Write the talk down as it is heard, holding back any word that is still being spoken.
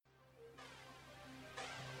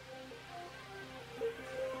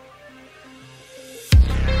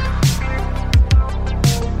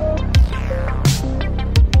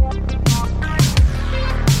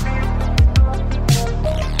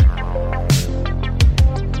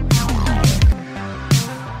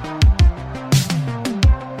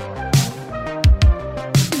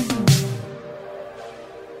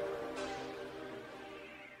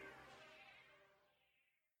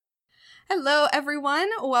Hello, everyone.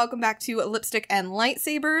 Welcome back to Lipstick and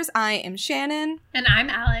Lightsabers. I am Shannon. And I'm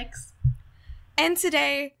Alex. And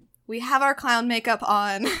today, we have our clown makeup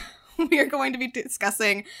on. We are going to be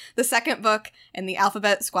discussing the second book in the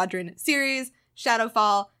Alphabet Squadron series,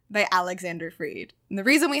 Shadowfall by Alexander Freed. And the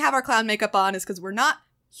reason we have our clown makeup on is because we're not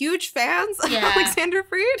huge fans of Alexander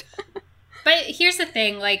Freed. But here's the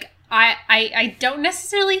thing, I don't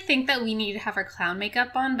necessarily think that we need to have our clown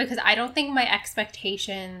makeup on because I don't think my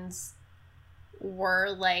expectations were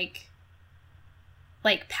like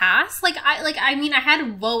past. I mean I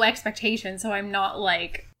had low expectations, so I'm not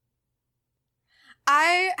like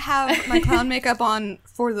I have my clown makeup on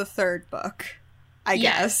for the third book, I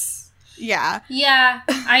guess. Yeah. Yeah,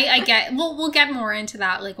 I get we'll get more into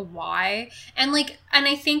that, like why. And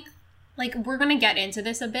I think we're going to get into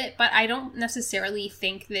this a bit, but I don't necessarily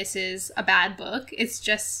think this is a bad book. It's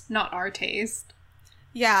just not our taste.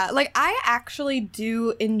 Yeah, I actually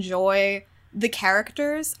do enjoy the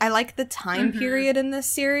characters. I like the time period in this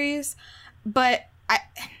series, but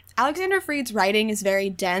Alexander Freed's writing is very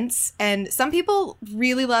dense, and some people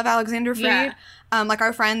really love Alexander Freed. Yeah.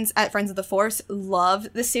 Our friends at Friends of the Force love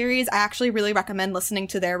the series. I actually really recommend listening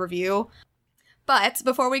to their review. But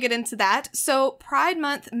before we get into that, so Pride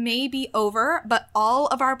Month may be over, but all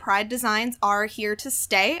of our Pride designs are here to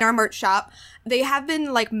stay in our merch shop. They have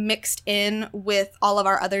been mixed in with all of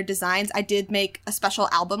our other designs. I did make a special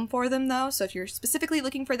album for them though, so if you're specifically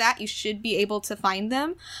looking for that, you should be able to find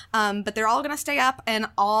them. But they're all going to stay up, and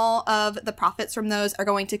all of the profits from those are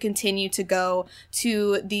going to continue to go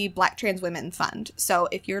to the Black Trans Women Fund. So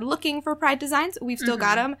if you're looking for Pride designs, we've still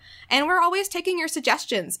got them, and we're always taking your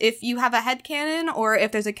suggestions. If you have a headcanon or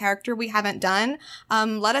if there's a character we haven't done,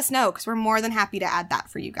 let us know, because we're more than happy to add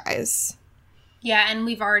that for you guys. Yeah, and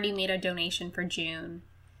we've already made a donation for June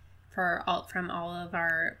from all of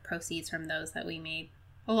our proceeds from those that we made.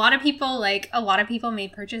 A lot of people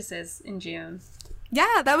made purchases in June.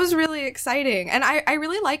 Yeah, that was really exciting. And I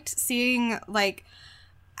really liked seeing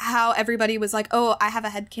how everybody was like, oh, I have a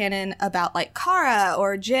headcanon about Kara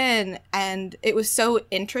or Jin, and it was so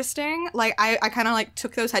interesting. I kind of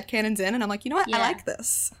took those headcanons in, and I'm like, you know what? Yeah. I like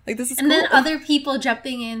this. This is cool. And then other people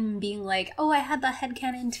jumping in and being like, oh, I had the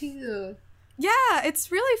headcanon too. Yeah,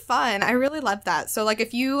 it's really fun. I really love that. So,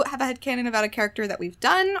 if you have a headcanon about a character that we've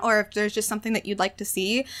done, or if there's just something that you'd like to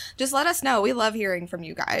see, just let us know. We love hearing from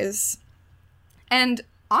you guys. And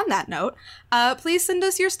on that note, please send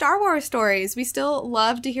us your Star Wars stories. We still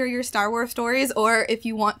love to hear your Star Wars stories, or if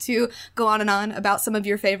you want to go on and on about some of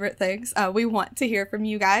your favorite things, we want to hear from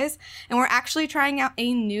you guys. And we're actually trying out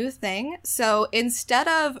a new thing. So instead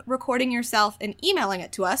of recording yourself and emailing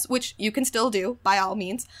it to us, which you can still do by all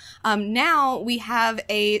means, now we have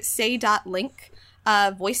a say.link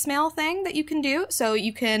voicemail thing that you can do. So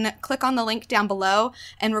you can click on the link down below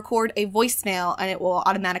and record a voicemail, and it will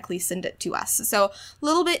automatically send it to us. So a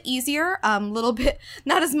little bit easier, little bit,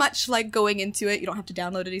 not as much going into it. You don't have to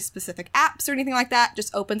download any specific apps or anything like that.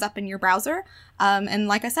 Just opens up in your browser. And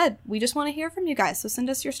like I said, we just want to hear from you guys. So send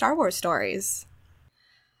us your Star Wars stories.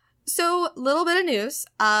 So little bit of news.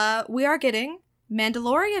 We are getting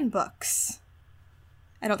Mandalorian books.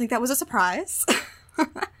 I don't think that was a surprise.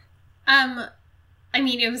 I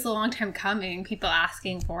mean, it was a long time coming, people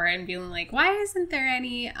asking for it and being like, why isn't there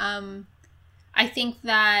any? I think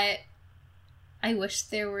that I wish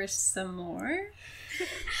there were some more.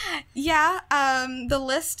 Yeah, the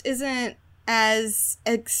list isn't as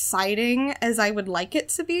exciting as I would like it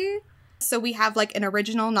to be. So we have an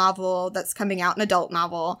original novel that's coming out, an adult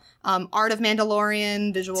novel, Art of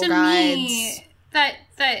Mandalorian, visual guides. Me, that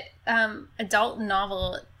adult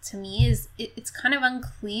novel to me is it's kind of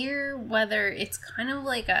unclear whether it's kind of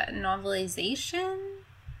like a novelization.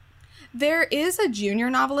 There is a junior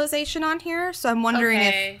novelization on here, so I'm wondering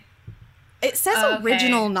if it says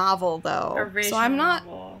original novel though. Original so I'm not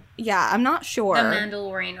novel. Yeah, I'm not sure. The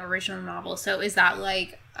Mandalorian original novel. So is that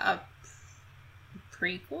a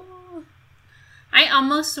prequel? I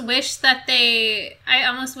almost wish that they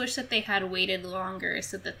had waited longer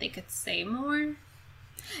so that they could say more.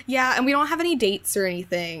 Yeah, and we don't have any dates or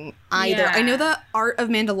anything either. Yeah. I know the Art of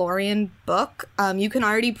Mandalorian book, you can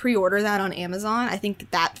already pre-order that on Amazon. I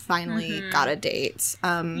think that finally got a date.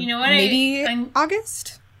 You know what? Maybe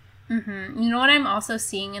August? You know what I'm also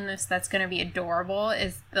seeing in this that's going to be adorable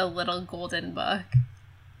is the little golden book.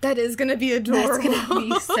 That is going to be adorable. That's going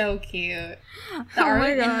to be so cute. The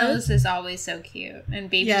art in those is always so cute. And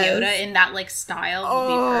Baby Yoda in that, style would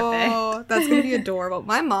be perfect. Oh, that's going to be adorable.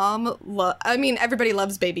 My mom, everybody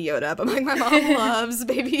loves Baby Yoda, but my mom loves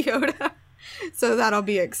Baby Yoda. So that'll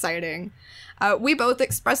be exciting. We both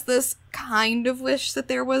expressed this kind of wish that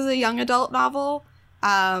there was a young adult novel.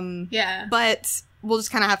 Yeah. But we'll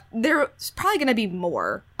just kind of have... There's probably going to be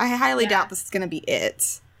more. I highly doubt this is going to be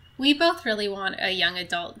it. We both really want a young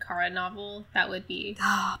adult Kara novel. That would be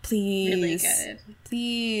please. really good.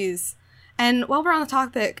 Please. And while we're on the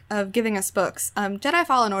topic of giving us books, Jedi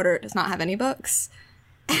Fallen Order does not have any books.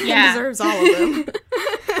 Yeah. It deserves all of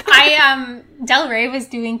them. Del Rey was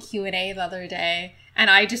doing Q&A the other day,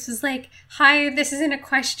 and I just was like, hi, this isn't a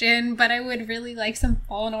question, but I would really like some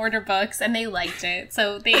Fallen Order books, and they liked it,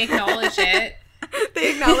 so they acknowledge it.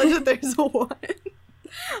 They acknowledge that there's one.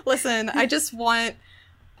 Listen, I just want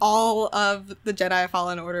all of the Jedi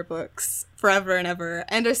Fallen Order books forever and ever,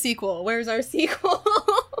 and a sequel. Where's our sequel?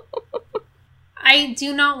 I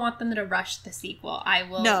do not want them to rush the sequel. I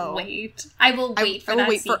will wait. I will wait for that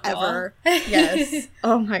sequel. Forever. Yes.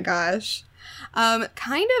 Oh my gosh.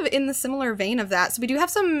 Kind of in the similar vein of that. So we do have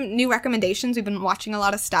some new recommendations. We've been watching a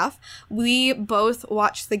lot of stuff. We both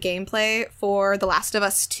watched the gameplay for The Last of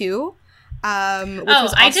Us 2.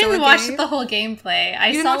 I didn't watch the whole gameplay. I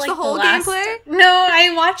you saw watch like the whole gameplay. No,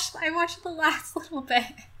 I watched the last little bit.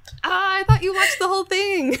 I thought you watched the whole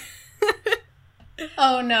thing.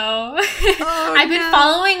 Oh no. I've been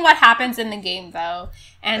following what happens in the game though.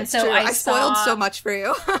 And That's so true. I spoiled so much for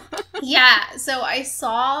you. Yeah, so I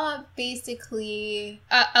saw basically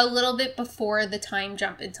a little bit before the time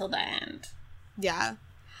jump until the end. Yeah.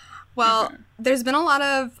 Well, there's been a lot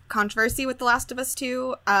of controversy with The Last of Us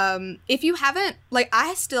 2. If you haven't,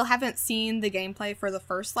 I still haven't seen the gameplay for the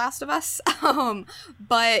first Last of Us,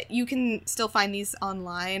 but you can still find these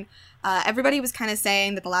online. Everybody was kind of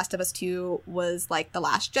saying that The Last of Us 2 was like The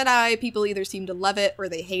Last Jedi. People either seem to love it or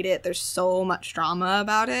they hate it. There's so much drama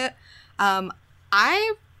about it.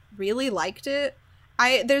 I really liked it.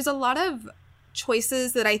 There's a lot of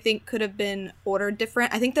choices that I think could have been ordered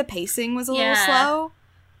different. I think the pacing was a little slow.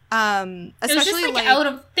 Especially it was just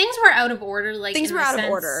things were out of order. Things were out of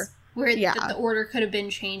order. Where the order could have been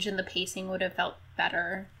changed and the pacing would have felt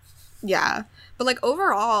better. Yeah. But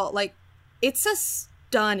overall, it's a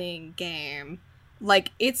stunning game.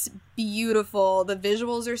 It's beautiful. The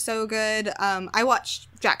visuals are so good. I watched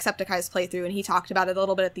Jacksepticeye's playthrough and he talked about it a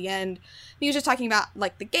little bit at the end. He was just talking about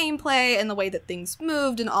the gameplay and the way that things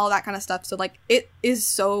moved and all that kind of stuff. So it is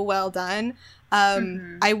so well done.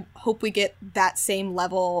 I hope we get that same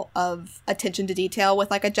level of attention to detail with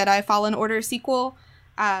a Jedi Fallen Order sequel.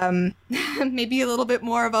 Maybe a little bit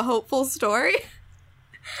more of a hopeful story.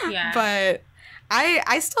 Yeah. But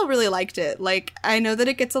I still really liked it. I know that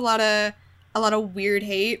it gets a lot of weird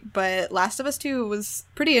hate, but Last of Us 2 was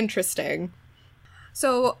pretty interesting.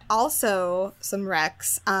 So also some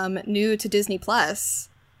recs, new to Disney Plus,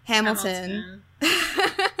 Hamilton.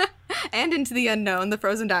 And Into the Unknown, the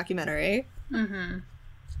Frozen documentary. Mm-hmm.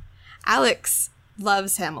 Alex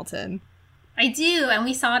loves Hamilton. I do, and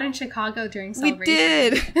we saw it in Chicago during Celebration. We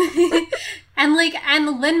did. and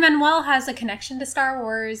Lin-Manuel has a connection to Star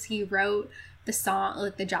Wars. He wrote the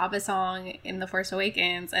song, the Jabba song in The Force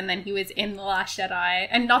Awakens, and then he was in The Last Jedi,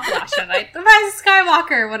 and not The Last Jedi, The Rise of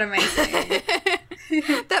Skywalker, what am I saying?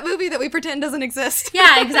 That movie that we pretend doesn't exist.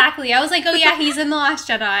 Yeah, exactly. I was like, oh yeah, he's in The Last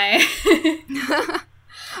Jedi.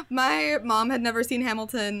 My mom had never seen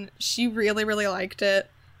Hamilton. She really, really liked it.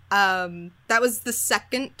 That was the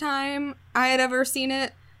second time I had ever seen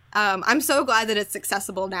it. I'm so glad that it's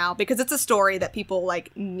accessible now because it's a story that people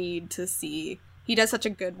need to see. He does such a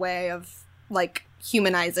good way of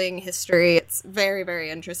humanizing history. It's very, very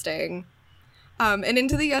interesting. And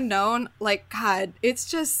Into the Unknown, God, it's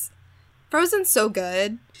just Frozen's so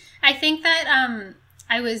good. I think that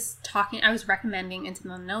I was recommending Into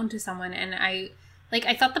the Unknown to someone, and I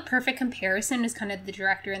thought the perfect comparison is kind of the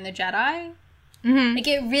director and the Jedi. Mm-hmm.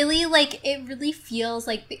 It really feels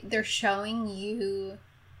like they're showing you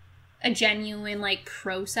a genuine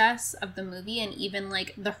process of the movie, and even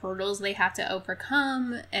the hurdles they have to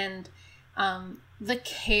overcome, and the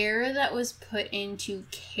care that was put into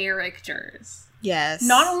characters. Yes.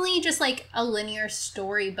 Not only just a linear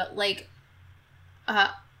story, but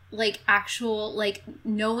actual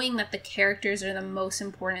knowing that the characters are the most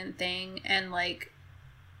important thing, and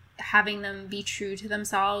having them be true to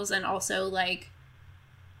themselves, and also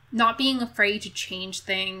not being afraid to change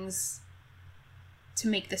things to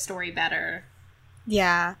make the story better.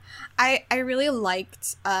 Yeah. I really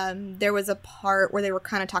liked there was a part where they were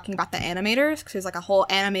kind of talking about the animators, because there's a whole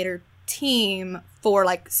animator team for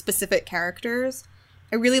specific characters.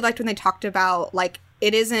 I really liked when they talked about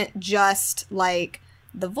it isn't just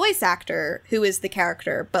the voice actor who is the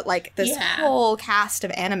character, but this whole cast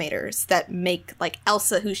of animators that make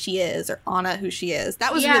Elsa who she is, or Anna who she is.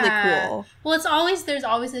 That was really cool. Well, there's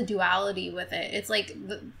always a duality with it. It's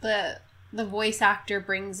the the voice actor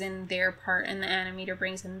brings in their part and the animator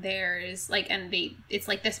brings in theirs, like, and it's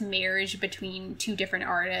like this marriage between two different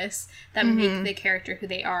artists that make the character who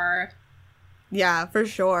they are. Yeah, for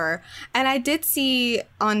sure. And I did see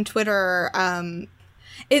on Twitter,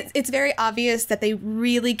 it's very obvious that they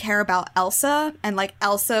really care about Elsa, and like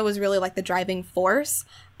Elsa was really like the driving force.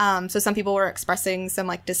 So some people were expressing some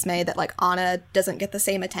like dismay that like Anna doesn't get the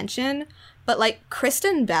same attention, but like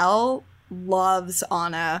Kristen Bell loves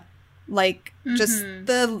Anna. Like just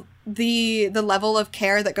the level of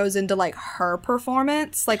care that goes into like her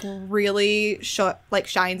performance like really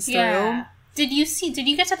shines through. Did you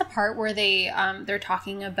get to the part where they're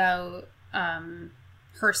talking about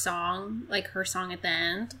her song at the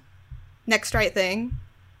end? Next Right Thing?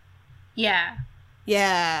 Yeah.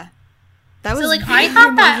 Yeah. That was so like I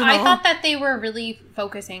thought that they were really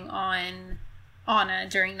focusing on Anna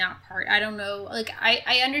during that part. I don't know. Like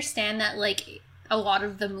I understand that like a lot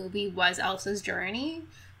of the movie was Elsa's journey,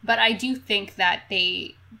 but I do think that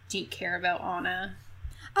they do care about Anna.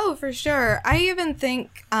 Oh, for sure. I even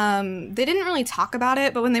think they didn't really talk about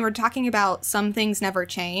it, but when they were talking about Some Things Never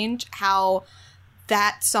Change, how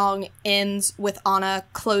that song ends with Anna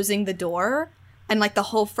closing the door, and like the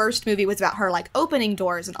whole first movie was about her like opening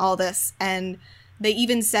doors and all this, and they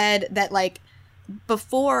even said that like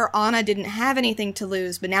before Anna didn't have anything to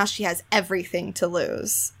lose, but now she has everything to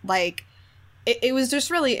lose. Like it was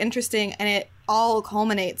just really interesting, and it all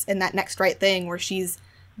culminates in that Next Right Thing where she's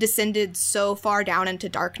descended so far down into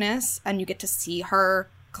darkness and you get to see her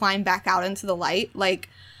climb back out into the light. Like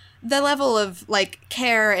the level of like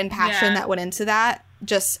care and passion that went into that,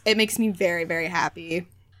 just it makes me very, very happy.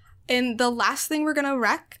 And the last thing we're gonna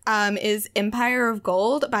rec is Empire of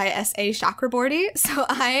Gold by S.A. Chakraborty. So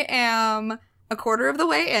I am a quarter of the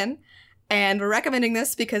way in, and we're recommending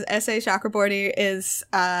this because S.A. Chakraborty is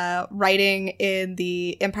writing in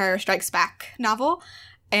the Empire Strikes Back novel.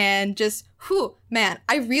 And just, man,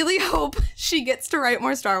 I really hope she gets to write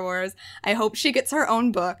more Star Wars. I hope she gets her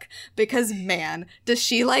own book because, man, does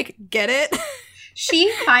she, like, get it? She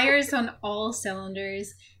fires on all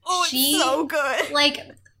cylinders. Oh, it's so good. Like,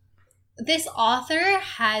 this author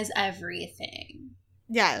has everything.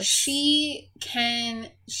 Yes.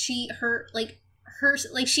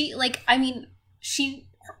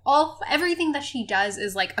 Everything that she does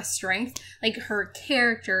is like a strength. Like her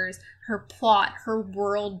characters, her plot, her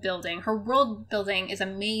world building. Her world building is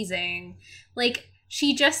amazing. Like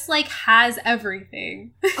she just like has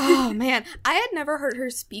everything. Oh man, I had never heard her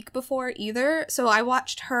speak before either. So I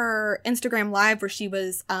watched her Instagram live where she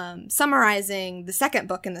was summarizing the second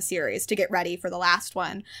book in the series to get ready for the last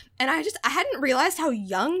one. And I hadn't realized how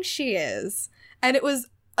young she is. And it was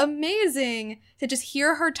amazing to just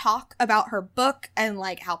hear her talk about her book and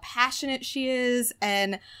like how passionate she is,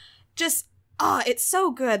 and just it's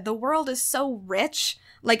so good. The world is so rich.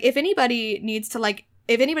 Like if anybody's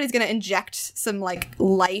gonna inject some like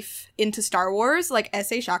life into Star Wars, like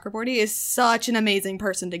S.A. Chakraborty is such an amazing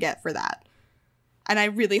person to get for that, and I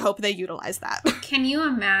really hope they utilize that. Can you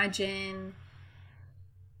imagine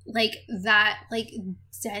like that like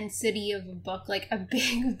density of a book, like a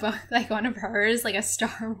big book like one of hers, like a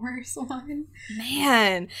Star Wars one?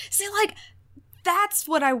 Man, see, like that's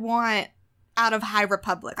what I want out of High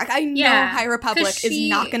Republic. Like I know High Republic is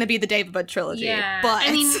not going to be the David trilogy, but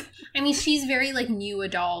I mean she's very like new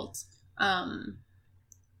adult,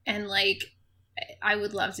 and like I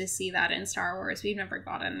would love to see that in Star Wars. We've never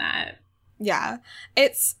gotten that. Yeah,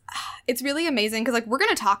 it's really amazing because like we're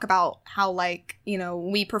gonna talk about how like, you know,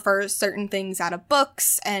 we prefer certain things out of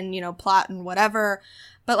books and, you know, plot and whatever,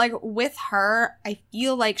 but like with her, I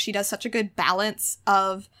feel like she does such a good balance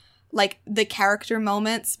of like the character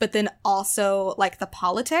moments, but then also like the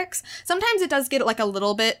politics. Sometimes it does get like a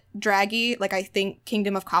little bit draggy. Like I think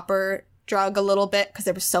Kingdom of Copper drug a little bit because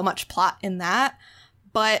there was so much plot in that,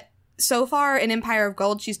 but so far in Empire of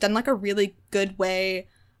Gold, she's done like a really good way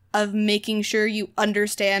of making sure you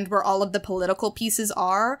understand where all of the political pieces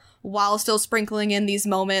are while still sprinkling in these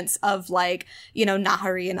moments of like, you know,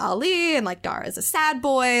 Nahari and Ali and like Dara's a sad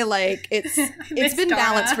boy. Like it's been Dara.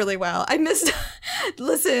 balanced really well.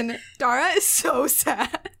 Listen, Dara is so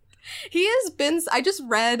sad. I just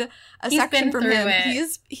read a section from him.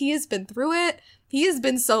 He has been through it. He has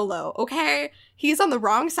been solo, okay? He's on the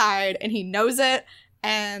wrong side and he knows it,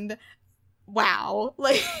 and wow.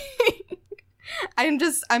 Like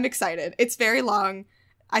I'm excited. It's very long.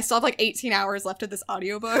 I still have like 18 hours left of this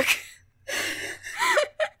audiobook.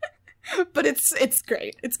 But it's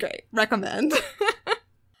great. It's great. Recommend.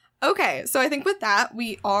 Okay, so I think with that,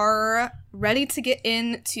 we are ready to get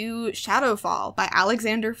into Shadowfall by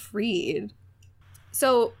Alexander Freed.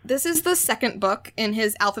 So this is the second book in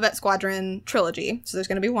his Alphabet Squadron trilogy. So there's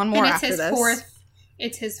going to be one more after this.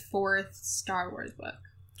 It's his fourth Star Wars book.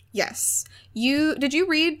 Yes. Did you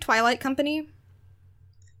read Twilight Company?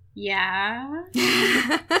 Yeah.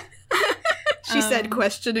 She said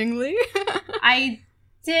questioningly. I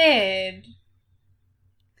did.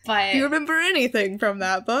 But do you remember anything from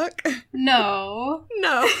that book? No.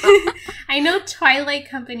 No. I know Twilight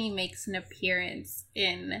Company makes an appearance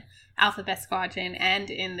in Alphabet Squadron and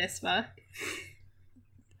in this book.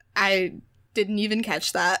 I didn't even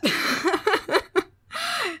catch that.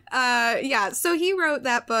 Yeah, so he wrote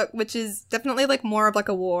that book, which is definitely like more of like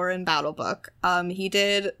a war and battle book. He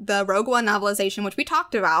did the Rogue One novelization, which we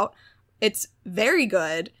talked about. It's very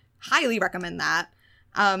good. Highly recommend that.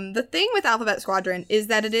 The thing with Alphabet Squadron is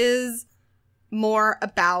that it is more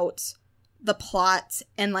about the plot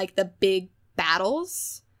and like the big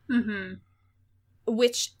battles,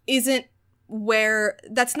 which isn't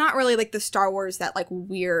that's not really like the Star Wars that like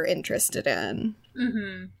we're interested in.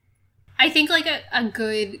 I think like a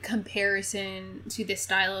good comparison to this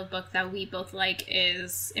style of book that we both like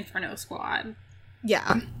is Inferno Squad.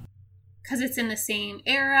 Yeah. Because it's in the same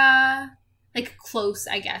era. Like, close,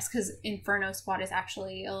 I guess, because Inferno Squad is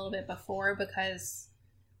actually a little bit before, because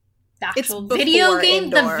the actual video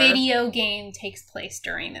game takes place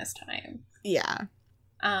during this time. Yeah.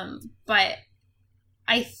 But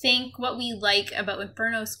I think what we like about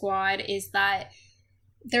Inferno Squad is that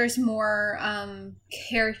there's more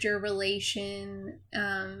character relation,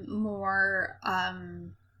 more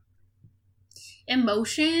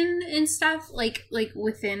emotion and stuff, like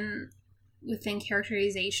within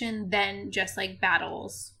characterization than just like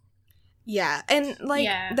battles. Yeah, and like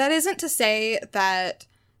that isn't to say that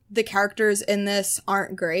the characters in this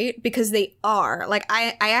aren't great, because they are. Like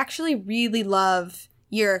I actually really love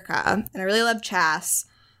Yurika and I really love Chas,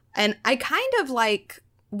 and I kind of like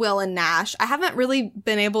Will and Nash. I haven't really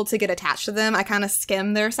been able to get attached to them. I kind of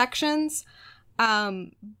skim their sections.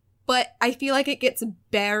 But I feel like it gets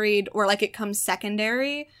buried, or like it comes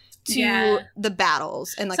secondary to the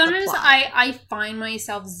battles and like sometimes the plot. I find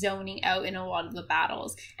myself zoning out in a lot of the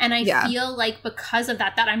battles, and I feel like because of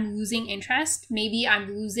that I'm losing interest. Maybe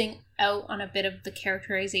I'm losing out on a bit of the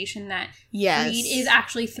characterization that Reed is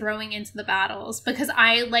actually throwing into the battles, because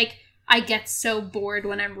I get so bored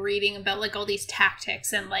when I'm reading about like all these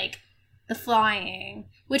tactics and like the flying,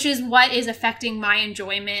 which is what is affecting my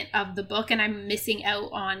enjoyment of the book, and I'm missing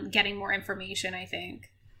out on getting more information, I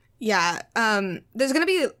think. Yeah, there's going to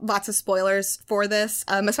be lots of spoilers for this,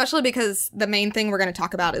 especially because the main thing we're going to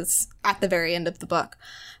talk about is at the very end of the book.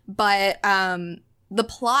 But the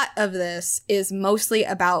plot of this is mostly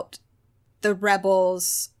about the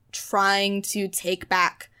rebels trying to take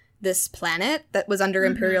back this planet that was under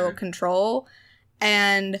Imperial control,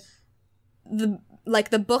 and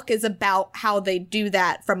the book is about how they do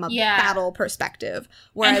that from a battle perspective,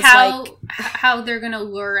 whereas and how they're going to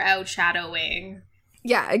lure out Shadow Wing.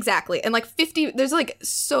 Yeah, exactly. And like 50, there's like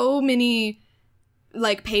so many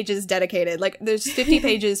like pages dedicated. Like there's 50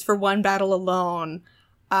 pages for one battle alone,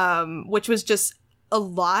 which was just a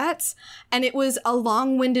lot. And it was a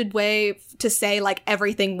long-winded way to say like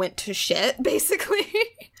everything went to shit, basically.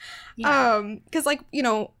 Because like, you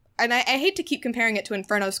know, and I hate to keep comparing it to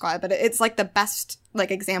Inferno Squad, but it's like the best like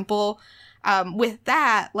example. With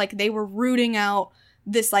that, like they were rooting out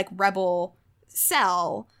this like rebel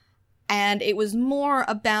cell, and it was more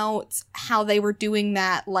about how they were doing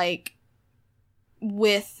that, like,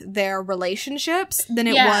 with their relationships than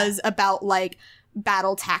it was about, like,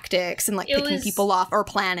 battle tactics and, like, picking people off or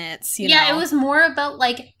planets, you know? Yeah, it was more about,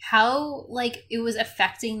 like, how, like, it was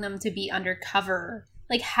affecting them to be undercover.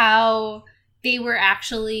 Like, how they were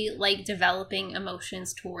actually, like, developing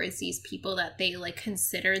emotions towards these people that they, like,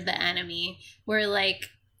 considered the enemy. Where, like,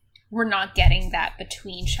 we're not getting that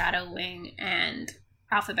between Shadow Wing and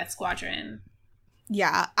Alphabet Squadron.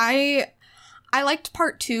 Yeah, I liked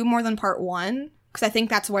part 2 more than part 1, because I think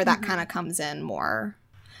that's where that kind of comes in more.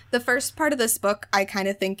 The first part of this book, I kind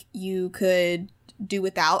of think you could do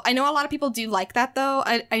without. I know a lot of people do like that, though.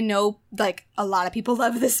 I know, like, a lot of people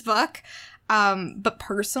love this book. But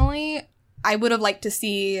personally, I would have liked to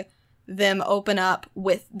see them open up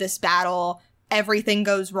with this battle, everything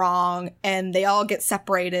goes wrong, and they all get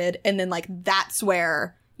separated, and then, like, that's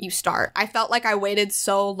where you start. I felt like I waited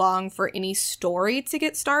so long for any story to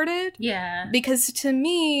get started. Yeah. Because to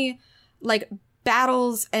me, like,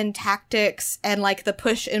 battles and tactics and, like, the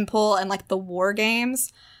push and pull and, like, the war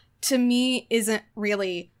games, to me, isn't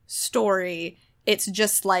really story. It's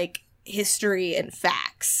just, like, history and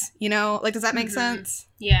facts, you know? Like, does that make sense?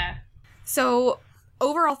 Yeah. So,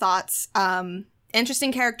 overall thoughts,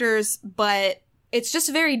 interesting characters, but it's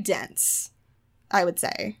just very dense, I would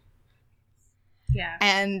say. Yeah.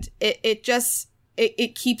 And it just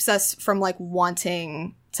keeps us from like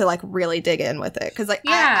wanting to like really dig in with it, because like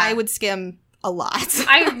I would skim a lot.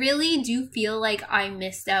 I really do feel like I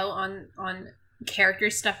missed out on character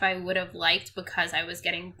stuff I would have liked because I was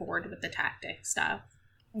getting bored with the tactic stuff.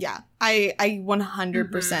 Yeah, I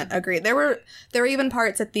 100% agree. There were even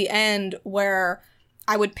parts at the end where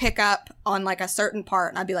I would pick up on like a certain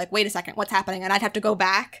part and I'd be like, wait a second, what's happening? And I'd have to go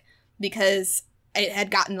back because it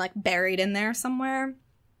had gotten like buried in there somewhere.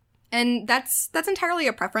 And that's entirely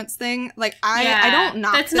a preference thing. Like I don't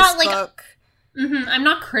knock this book. I'm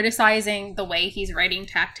not criticizing the way he's writing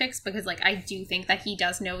tactics, because like I do think that he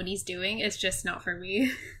does know what he's doing. It's just not for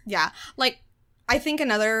me. Yeah, like I think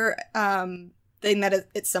another thing that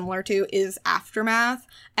it's similar to is Aftermath,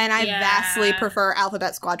 and I vastly prefer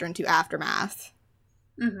Alphabet Squadron to Aftermath.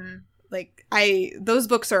 Like those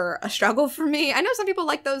books are a struggle for me. I know some people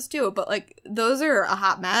like those too, but like those are a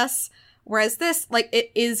hot mess. Whereas this, like,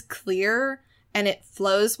 it is clear and it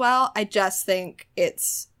flows well. I just think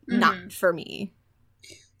it's not for me.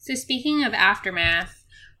 So speaking of Aftermath,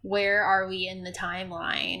 where are we in the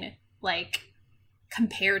timeline, like,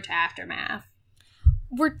 compared to Aftermath?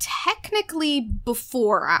 We're technically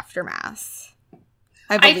before Aftermath,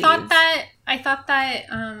 I believe. I thought that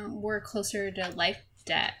we're closer to Life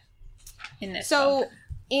Debt in this book.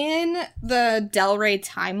 In the Del Rey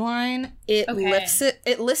timeline, it lists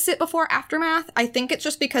it before Aftermath. I think it's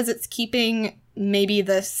just because it's keeping maybe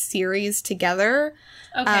the series together.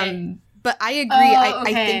 Okay. But I agree.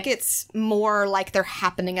 I think it's more like they're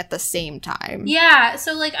happening at the same time. Yeah.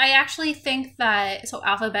 So, like, I actually think that... So,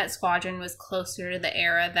 Alphabet Squadron was closer to the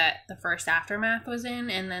era that the first Aftermath was in,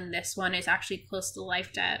 and then this one is actually close to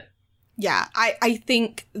Life Debt. Yeah. I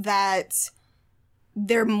think that...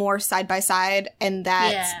 they're more side by side, and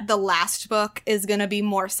that the last book is going to be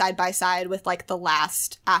more side by side with like the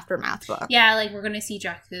last Aftermath book. Yeah, like we're going to see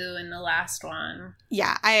Jakku in the last one.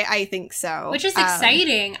 Yeah, I think so. Which is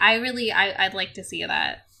exciting. I'd like to see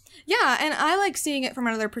that. Yeah, and I like seeing it from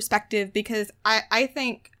another perspective, because I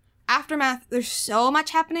think Aftermath, there's so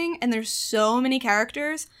much happening and there's so many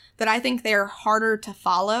characters that I think they're harder to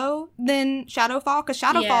follow than Shadowfall, because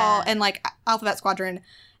Shadowfall and like Alphabet Squadron,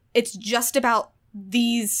 it's just about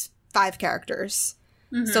these 5 characters.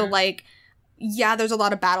 So like, yeah, there's a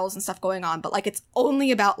lot of battles and stuff going on, but like it's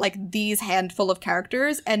only about like these handful of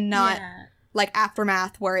characters, and not like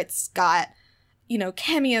Aftermath where it's got, you know,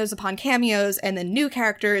 cameos upon cameos and then new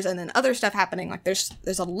characters and then other stuff happening. Like there's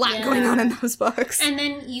a lot going on in those books. And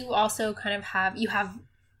then you also kind of have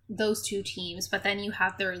those 2 teams, but then you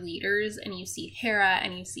have their leaders, and you see Hera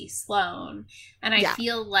and you see Sloane. And I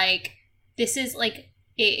feel like this is like,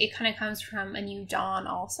 it kind of comes from A New Dawn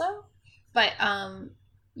also, but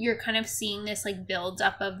you're kind of seeing this like build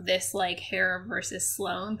up of this like Hera versus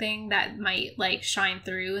Sloane thing that might like shine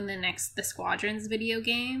through in the Squadrons video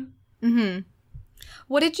game.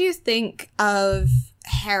 What did you think of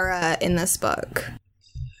Hera in this book?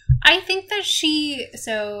 I think that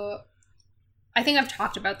I think I've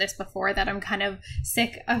talked about this before, that I'm kind of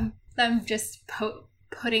sick of them just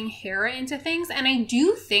putting Hera into things, and I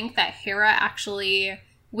do think that Hera actually,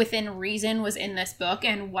 within reason, was in this book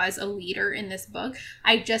and was a leader in this book.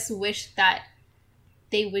 I just wish that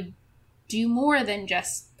they would do more than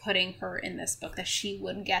just putting her in this book, that she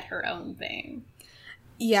would get her own thing.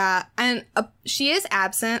 Yeah, and she is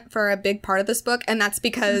absent for a big part of this book, and that's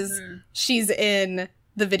because she's in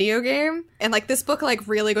the video game, and like this book like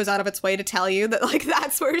really goes out of its way to tell you that like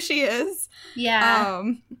that's where she is. Yeah.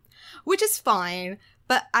 Which is fine.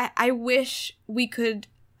 But I wish we could...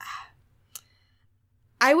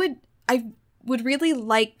 I would really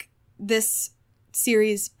like this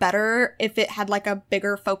series better if it had like a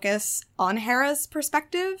bigger focus on Hera's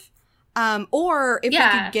perspective. Or if we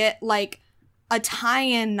could get like a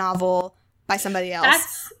tie-in novel by somebody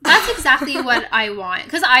else. That's exactly what I want.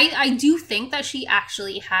 Because I do think that she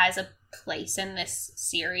actually has a place in this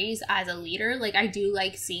series as a leader. Like, I do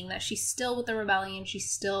like seeing that she's still with the rebellion.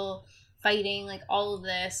 She's still... fighting, like, all of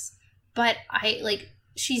this, but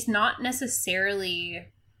she's not necessarily,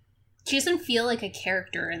 she doesn't feel like a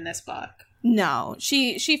character in this book. No,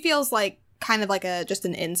 she feels like kind of like just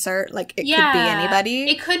an insert, like it could be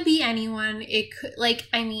anybody. It could be anyone. It could, like,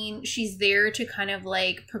 I mean, she's there to kind of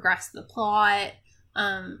like progress the plot.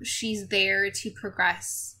 She's there to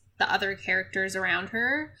progress the other characters around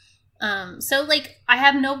her. So like, I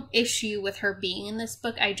have no issue with her being in this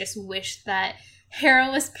book. I just wish that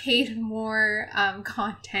Hera was paid more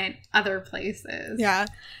content other places. Yeah.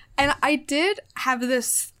 And I did have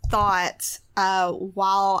this thought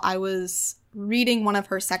while I was reading one of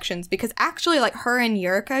her sections, because actually, like, her and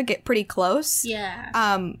Yurika get pretty close.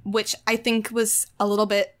 Yeah. Which I think was a little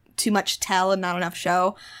bit too much tell and not enough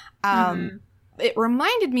show. It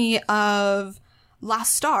reminded me of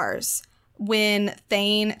Lost Stars when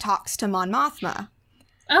Thane talks to Mon Mothma.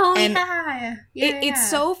 Oh, and yeah. It's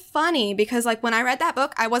so funny because, like, when I read that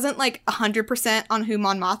book, I wasn't, like, 100% on who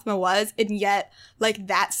Mon Mothma was, and yet, like,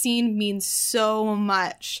 that scene means so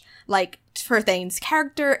much, like, for Thane's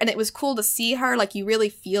character, and it was cool to see her. Like, you really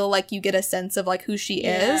feel like you get a sense of, like, who she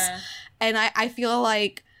is, and I feel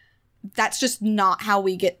like that's just not how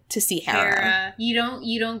we get to see Hera. You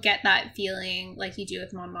don't get that feeling like you do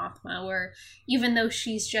with Mon Mothma, where even though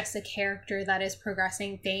she's just a character that is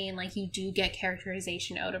progressing Thane, like, you do get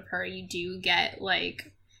characterization out of her. You do get,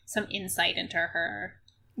 like, some insight into her.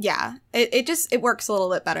 Yeah, it works a little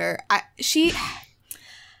bit better.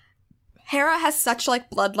 Hera has such, like,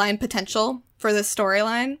 bloodline potential for this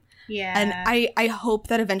storyline. Yeah. And I hope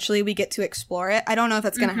that eventually we get to explore it. I don't know if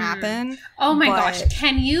that's going to happen. Oh my gosh.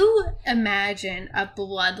 Can you imagine a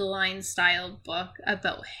bloodline style book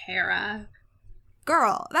about Hera?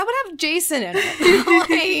 Girl, that would have Jason in it.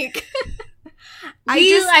 Like,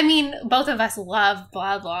 I mean, both of us love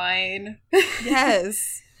Bloodline.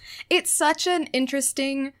 Yes. It's such an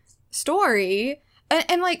interesting story.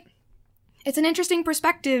 And like, it's an interesting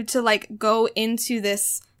perspective to, like, go into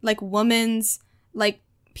this, like, woman's, like,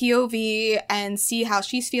 POV and see how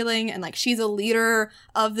she's feeling, and, like, she's a leader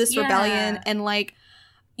of this rebellion, and, like,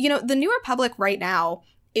 you know, the New Republic right now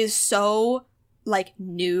is so, like,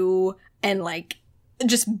 new and, like,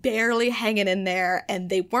 just barely hanging in there, and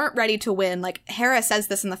they weren't ready to win. Like, Hera says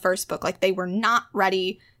this in the first book, like, they were not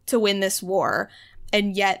ready to win this war,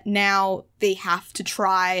 and yet now they have to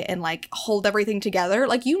try and, like, hold everything together.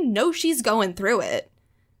 Like, you know, she's going through it.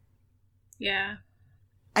 Yeah.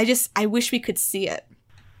 I wish we could see it.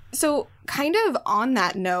 So, kind of on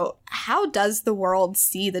that note, how does the world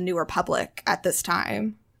see the New Republic at this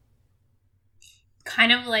time?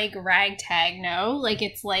 Kind of like ragtag, no? Like,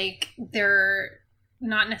 it's like they're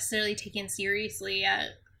not necessarily taken seriously yet.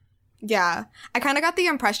 Yeah. I kind of got the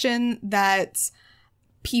impression that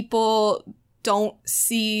people don't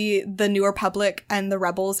see the New Republic and the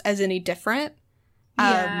rebels as any different.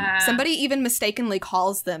 Somebody even mistakenly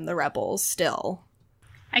calls them the rebels still.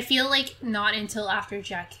 I feel like not until after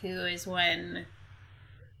Jakku is when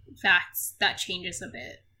that changes a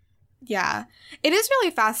bit. Yeah. It is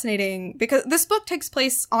really fascinating because this book takes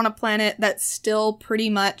place on a planet that's still pretty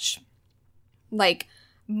much, like,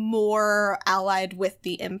 more allied with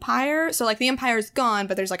the Empire. So, like, the Empire's gone,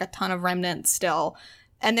 but there's, like, a ton of remnants still.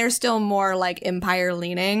 And they're still more, like, Empire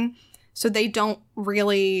leaning. So they don't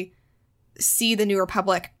really see the New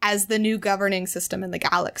Republic as the new governing system in the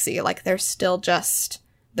galaxy. Like, they're still just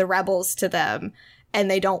the rebels to them, and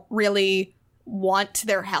they don't really want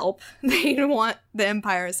their help. They want the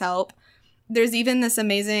Empire's help. There's even this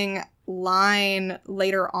amazing line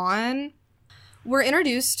later on. We're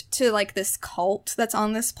introduced to, like, this cult that's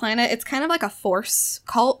on this planet. It's kind of like a Force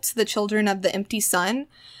cult, the Children of the Empty Sun.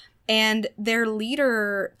 And their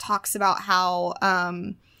leader talks about how,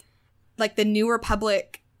 like, the New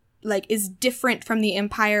Republic, like, is different from the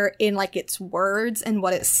Empire in, like, its words and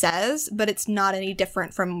what it says, but it's not any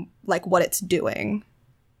different from, like, what it's doing.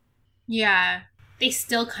 Yeah. They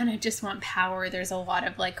still kind of just want power. There's a lot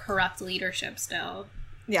of, like, corrupt leadership still.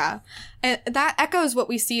 Yeah. And that echoes what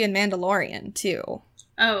we see in Mandalorian, too.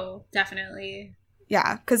 Oh, definitely.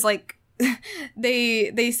 Yeah, because, like,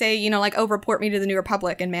 they say, you know, like, oh, report me to the New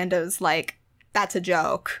Republic, and Mando's like, that's a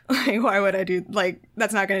joke. Like, why would I do, like,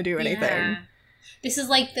 that's not going to do anything. Yeah. This is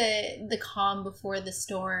like the calm before the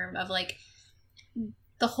storm of, like,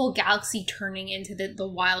 the whole galaxy turning into the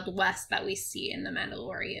Wild West that we see in The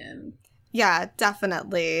Mandalorian. Yeah,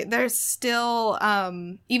 definitely. There's still,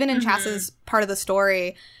 even in Chas's part of the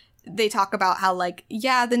story, they talk about how, like,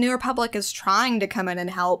 yeah, the New Republic is trying to come in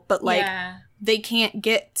and help, but, like, they can't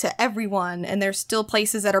get to everyone, and there's still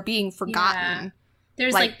places that are being forgotten. Yeah.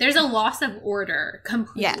 There's, like, there's a loss of order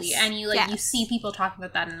completely, yes, and you see people talk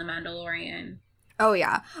about that in The Mandalorian. Oh,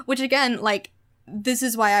 yeah. Which, again, like, this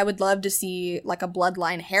is why I would love to see, like, a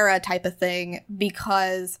Bloodline Hera type of thing,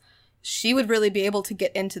 because she would really be able to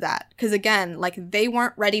get into that. Because, again, like, they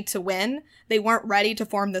weren't ready to win. They weren't ready to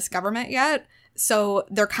form this government yet. So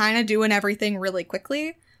they're kind of doing everything really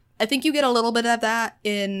quickly. I think you get a little bit of that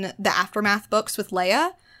in the Aftermath books with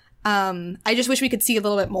Leia. I just wish we could see a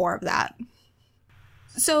little bit more of that.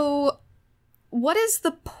 So what is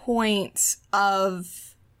the point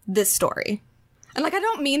of this story? And, like, I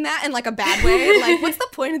don't mean that in, like, a bad way. Like, what's the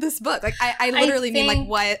point of this book? Like, I literally mean,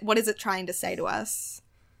 like, what is it trying to say to us?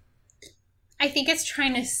 I think it's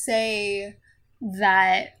trying to say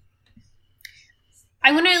that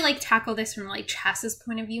I want to like tackle this from like Chas's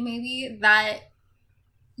point of view, maybe, that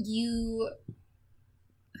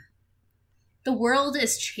the world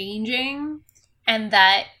is changing and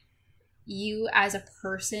that you as a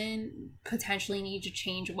person potentially need to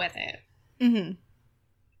change with it. Mm-hmm.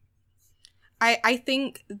 I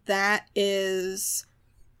think that is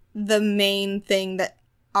the main thing that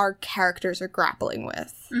our characters are grappling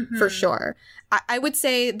with, for sure. I would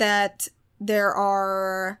say that there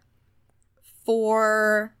are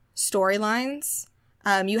 4 storylines.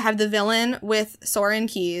 You have the villain with Soren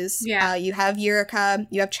Keyes. Yeah. You have Eureka,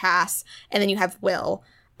 you have Chas, and then you have Will.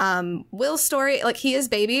 Will's story, like, he is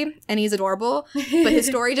baby, and he's adorable, but his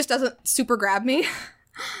story just doesn't super grab me.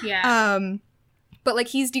 Yeah. But, like,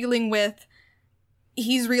 he's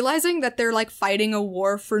realizing that they're, like, fighting a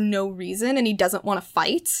war for no reason, and he doesn't want to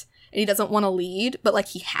fight, and he doesn't want to lead, but, like,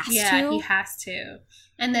 he has to. Yeah, he has to.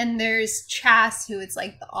 And then there's Chas, who it's,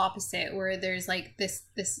 like, the opposite, where there's, like,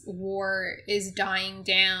 this war is dying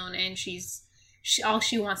down, and all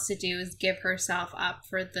she wants to do is give herself up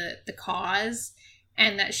for the cause,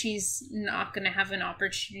 and that she's not going to have an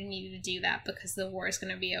opportunity to do that because the war is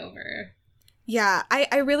going to be over. Yeah,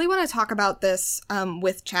 I really want to talk about this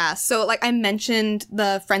with Chas. So, like, I mentioned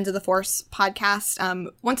the Friends of the Force podcast.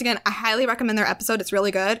 Once again, I highly recommend their episode. It's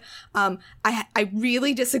really good. I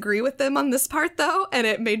really disagree with them on this part, though, and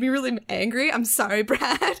it made me really angry. I'm sorry,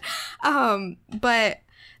 Brad. But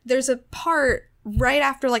there's a part right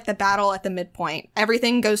after, like, the battle at the midpoint.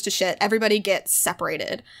 Everything goes to shit. Everybody gets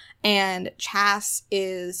separated. And Chas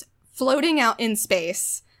is floating out in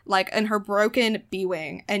space, like, in her broken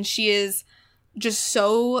B-Wing. And she is just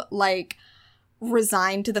so, like,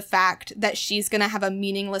 resigned to the fact that she's gonna have a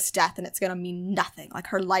meaningless death and it's gonna mean nothing. Like,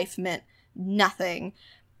 her life meant nothing.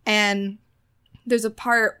 And there's a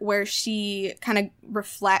part where she kind of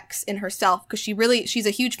reflects in herself, because she's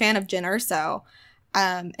a huge fan of Jyn Erso.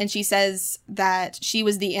 And she says that she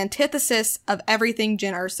was the antithesis of everything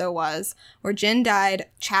Jyn Erso was. Where Jyn died,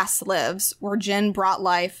 Chas lives. Where Jyn brought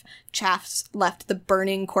life, Chas left the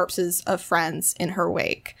burning corpses of friends in her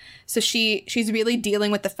wake. So she's really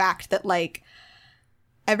dealing with the fact that, like,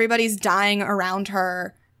 everybody's dying around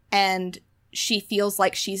her, and she feels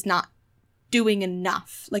like she's not doing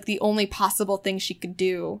enough. Like, the only possible thing she could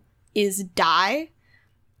do is die.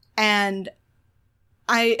 And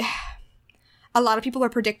a lot of people are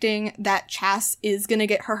predicting that Chas is going to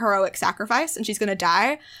get her heroic sacrifice and she's going to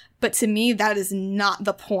die. But to me, that is not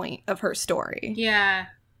the point of her story. Yeah.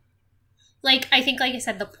 Like, I think, like I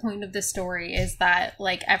said, the point of the story is that,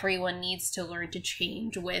 like, everyone needs to learn to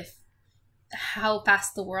change with how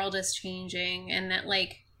fast the world is changing, and that,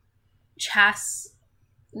 like, Chas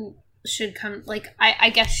should come, like, I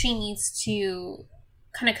guess she needs to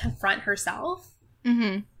kind of confront herself.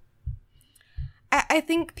 Mm-hmm. I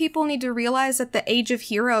think people need to realize that the age of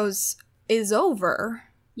heroes is over.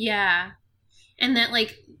 Yeah. And that,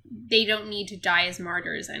 like, they don't need to die as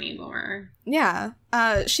martyrs anymore. Yeah.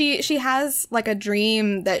 She has, like, a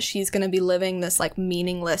dream that she's going to be living this, like,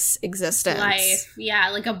 meaningless existence. Life. Yeah,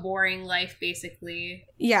 like a boring life, basically.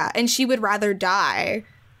 Yeah, and she would rather die.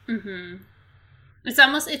 Mm-hmm. It's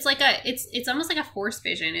almost like a Force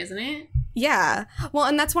vision, isn't it? Yeah. Well,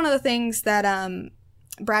 and that's one of the things that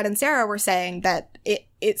Brad and Sarah were saying, that it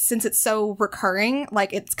since it's so recurring,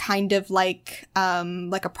 like, it's kind of like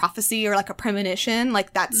a prophecy or like a premonition,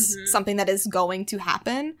 like, that's something that is going to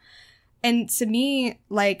happen. And to me,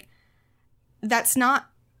 like, that's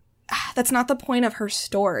not the point of her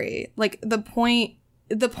story. Like, the point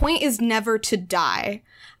is never to die.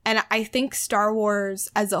 And I think Star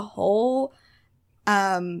Wars as a whole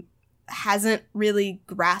hasn't really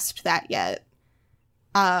grasped that yet.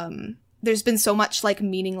 There's been so much, like,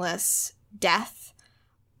 meaningless death,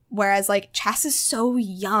 whereas, like, Chas is so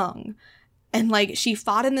young, and, like, she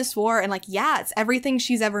fought in this war, and, like, yeah, it's everything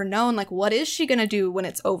she's ever known. Like, what is she gonna do when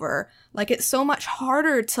it's over? Like, it's so much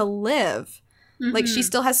harder to live. Like, she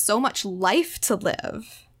still has so much life to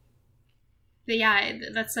live. But yeah,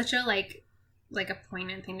 that's such a, like a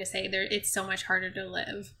poignant thing to say. It's so much harder to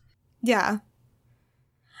live. Yeah.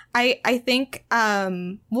 I think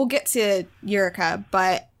we'll get to Eureka,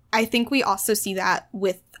 but I think we also see that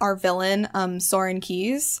with our villain, Soren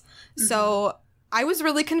Keyes. So I was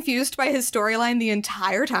really confused by his storyline the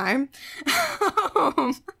entire time.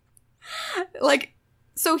 Like,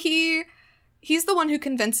 so he's the one who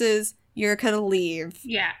convinces Eureka to leave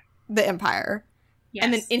the Empire.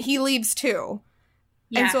 Yes. And he leaves too.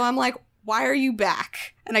 Yeah. And so I'm like, why are you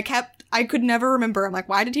back? And I could never remember. I'm like,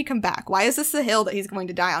 why did he come back? Why is this the hill that he's going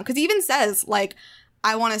to die on? Because he even says, like,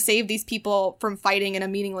 I want to save these people from fighting in a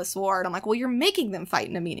meaningless war. And I'm like, well, you're making them fight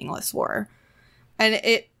in a meaningless war. And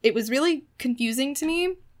it was really confusing to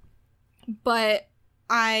me, but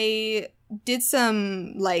I did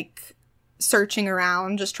some, like, searching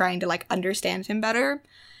around, just trying to, like, understand him better.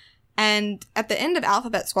 And at the end of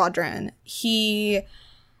Alphabet Squadron, he's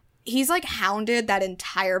like hounded that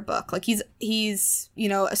entire book. Like he's, you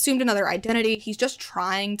know, assumed another identity. He's just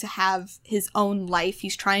trying to have his own life.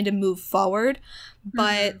 He's trying to move forward,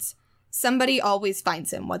 but somebody always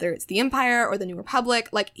finds him, whether it's the Empire or the New Republic.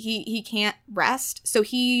 Like he can't rest. So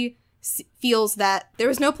he feels that there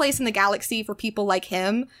is no place in the galaxy for people like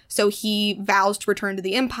him. So he vows to return to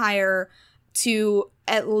the Empire to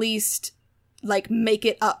at least, like, make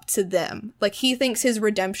it up to them. Like, he thinks his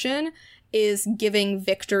redemption is giving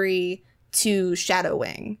victory to Shadow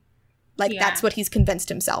Wing. Like, that's what he's convinced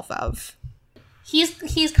himself of.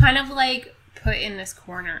 He's kind of, like, put in this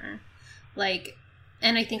corner. Like,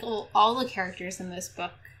 and I think all the characters in this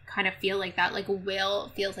book kind of feel like that. Like,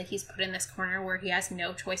 Will feels like he's put in this corner where he has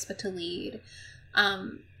no choice but to lead.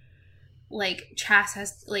 Like,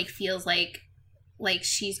 Chas feels like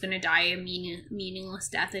she's gonna die a meaningless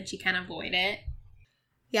death and she can't avoid it.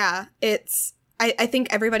 Yeah, I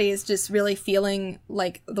think everybody is just really feeling,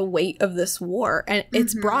 like, the weight of this war. And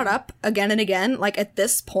it's brought up again and again. Like, at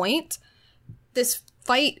this point, this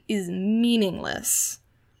fight is meaningless.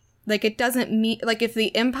 Like, it doesn't mean... Like, if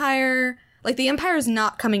the Empire... Like, the Empire is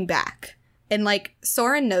not coming back. And, like,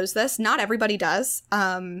 Soren knows this. Not everybody does.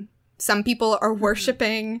 Some people are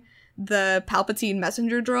worshipping the Palpatine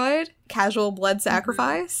messenger droid, casual blood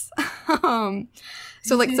sacrifice.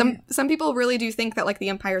 So, like, some people really do think that, like, the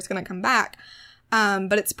Empire is going to come back.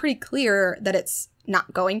 But it's pretty clear that it's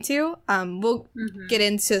not going to. We'll get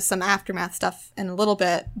into some aftermath stuff in a little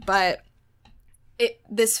bit, but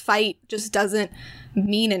this fight just doesn't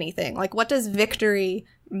mean anything. Like, what does victory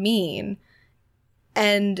mean?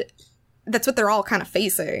 And that's what they're all kind of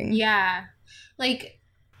facing. Yeah. Like,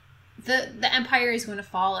 the Empire is going to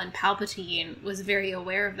fall, and Palpatine was very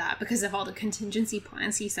aware of that because of all the contingency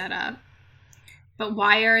plans he set up. But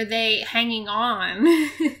why are they hanging on?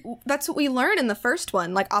 That's what we learned in the first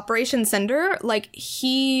one. Like, Operation Cinder, like,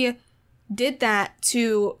 he did that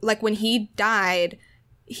to, like, when he died,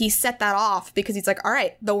 he set that off because he's like, all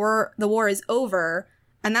right, the war is over.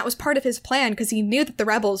 And that was part of his plan because he knew that the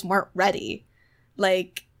rebels weren't ready.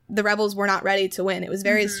 Like, the rebels were not ready to win. It was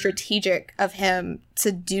very strategic of him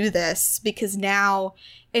to do this because now,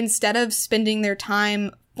 instead of spending their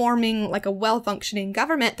time forming, like, a well-functioning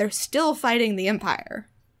government, they're still fighting the Empire.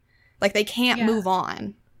 Like, they can't move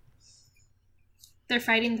on. They're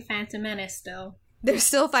fighting the Phantom Menace still. They're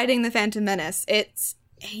still fighting the Phantom Menace.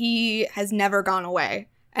 He has never gone away.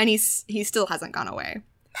 And he still hasn't gone away.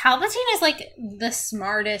 Palpatine is, like, the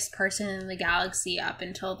smartest person in the galaxy up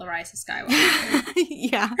until The Rise of Skywalker.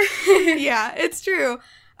 Yeah, it's true.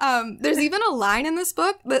 There's even a line in this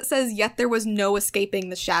book that says, yet there was no escaping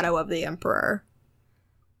the shadow of the Emperor.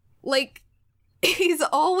 Like, he's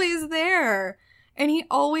always there. And he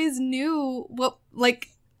always knew what,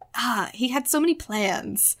 like, he had so many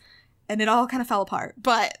plans. And it all kind of fell apart.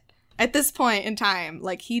 But at this point in time,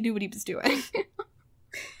 like, he knew what he was doing.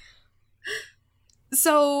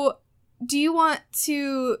 So, do you want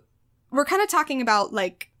to... We're kind of talking about,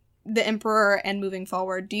 like, the Emperor and moving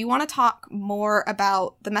forward. Do you want to talk more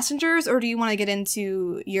about the messengers, or do you want to get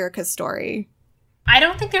into Yrica's story? I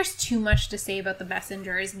don't think there's too much to say about the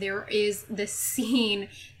messengers. There is this scene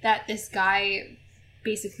that this guy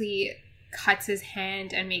basically cuts his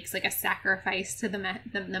hand and makes, like, a sacrifice to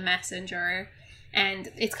the messenger. And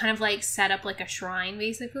it's kind of, like, set up like a shrine,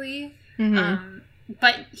 basically.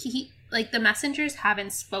 But he... Like, the messengers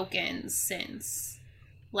haven't spoken since,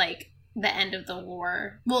 like, the end of the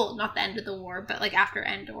war. Well, not the end of the war, but, like, after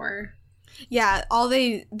Endor. Yeah, all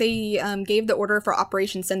they gave the order for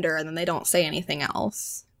Operation Cinder, and then they don't say anything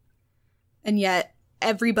else. And yet,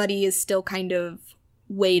 everybody is still kind of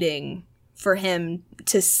waiting for him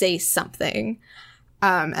to say something.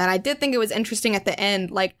 And I did think it was interesting at the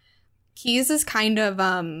end, like, Keyes is kind of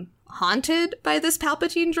haunted by this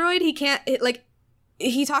Palpatine droid. He can't,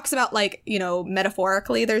 he talks about, like, you know,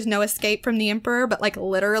 metaphorically, there's no escape from the Emperor, but, like,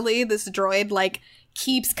 literally, this droid, like,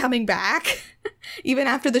 keeps coming back. Even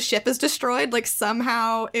after the ship is destroyed, like,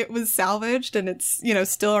 somehow it was salvaged and it's, you know,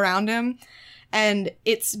 still around him. And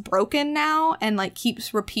it's broken now and, like,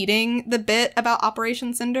 keeps repeating the bit about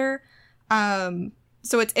Operation Cinder.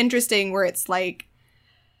 So it's interesting where it's, like,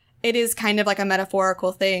 it is kind of like a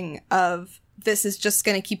metaphorical thing of this is just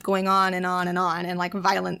going to keep going on and on and on, and, like,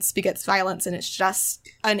 violence begets violence, and it's just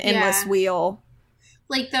an endless wheel.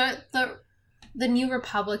 Like, the New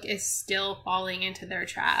Republic is still falling into their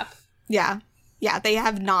trap. Yeah. Yeah, they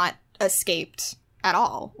have not escaped at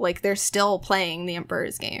all. Like, they're still playing the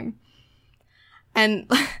Emperor's Game. And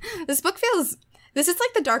this is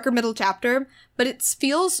like the darker middle chapter, but it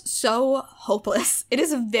feels so hopeless. It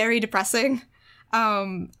is very depressing.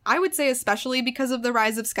 I would say especially because of The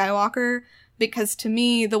Rise of Skywalker, because to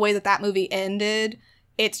me, the way that movie ended,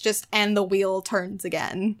 it's just, and the wheel turns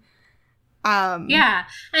again. Yeah,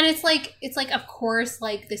 and it's like, of course,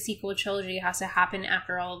 like, the sequel trilogy has to happen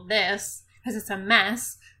after all of this, because it's a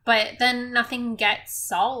mess, but then nothing gets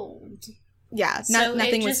solved. Yeah, so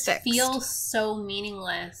nothing was fixed. It just feels so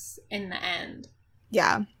meaningless in the end.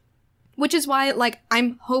 Yeah. Which is why, like,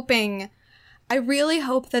 I really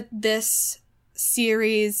hope that this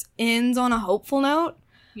series ends on a hopeful note.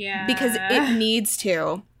 Yeah. Because it needs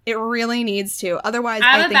to. It really needs to. Otherwise,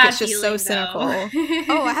 I think it's just so cynical.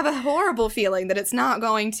 Oh, I have a horrible feeling that it's not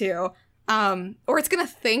going to. Or it's going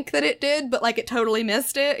to think that it did, but, like, it totally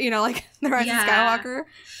missed it. You know, like The Rise of Skywalker.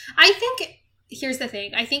 I think... Here's the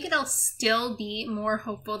thing. I think it'll still be more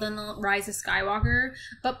hopeful than The Rise of Skywalker,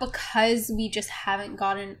 but because we just haven't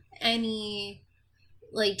gotten any,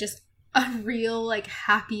 like, just a real, like,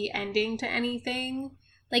 happy ending to anything,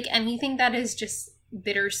 like, anything that is just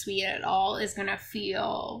bittersweet at all is gonna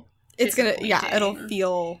feel it'll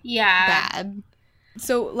feel bad.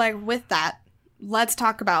 So, like, with that, let's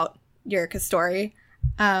talk about Yurika's story.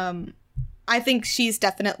 I think she's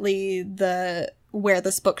definitely where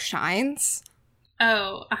this book shines.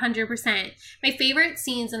 Oh, 100%. My favorite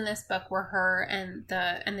scenes in this book were her and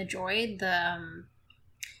the droid,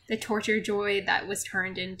 the torture droid that was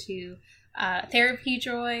turned into a therapy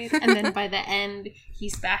droid, and then by the end,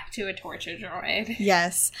 he's back to a torture droid.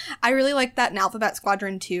 Yes. I really like that in Alphabet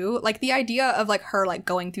Squadron too. Like, the idea of, like, her, like,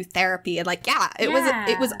 going through therapy and, like,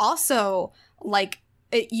 it was also, like,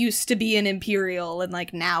 it used to be an Imperial and,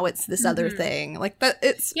 like, now it's this other thing. Like,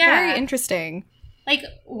 it's very interesting. Like,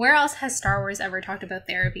 where else has Star Wars ever talked about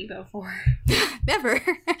therapy before? Never.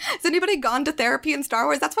 Has anybody gone to therapy in Star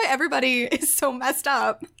Wars? That's why everybody is so messed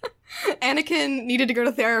up. Anakin needed to go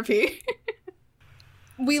to therapy.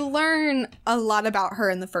 We learn a lot about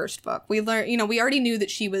her in the first book. We learn, we already knew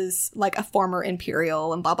that she was, like, a former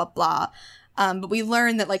Imperial and blah, blah, blah. But we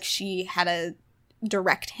learned that, like, she had a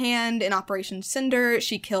direct hand in Operation Cinder.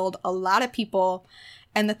 She killed a lot of people.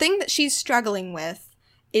 And the thing that she's struggling with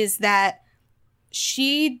is that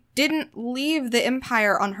she didn't leave the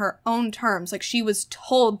Empire on her own terms. Like, she was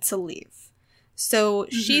told to leave. So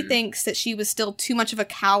she thinks that she was still too much of a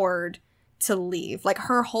coward to leave. Like,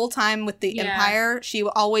 her whole time with the Empire, she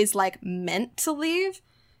always, like, meant to leave,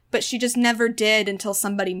 but she just never did until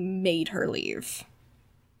somebody made her leave.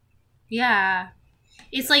 Yeah.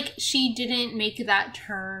 It's like she didn't make that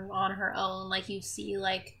turn on her own, like you see,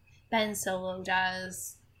 like, Ben Solo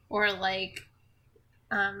does, or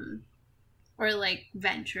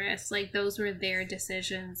Ventress. Like, those were their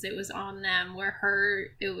decisions. It was on them. Where her,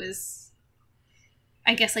 it was,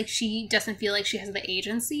 I guess, like, she doesn't feel like she has the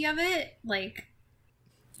agency of it. Like,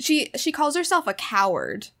 she calls herself a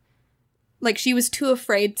coward. Like, she was too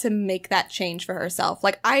afraid to make that change for herself.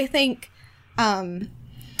 Like, I think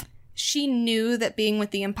she knew that being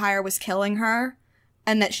with the Empire was killing her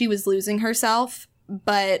and that she was losing herself,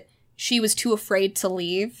 but she was too afraid to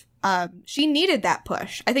leave. She needed that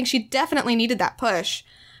push. I think she definitely needed that push,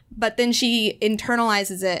 but then she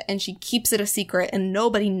internalizes it and she keeps it a secret and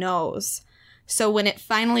nobody knows. So when it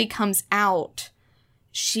finally comes out,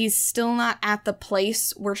 she's still not at the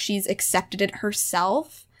place where she's accepted it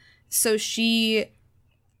herself. So she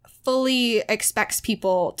fully expects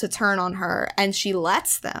people to turn on her and she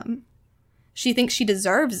lets them. She thinks she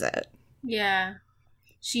deserves it. Yeah.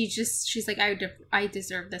 She's like, I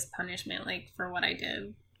deserve this punishment, like, for what I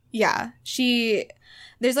did. Yeah,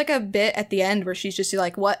 there's, like, a bit at the end where she's just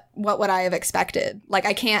like, what would I have expected? Like,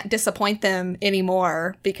 I can't disappoint them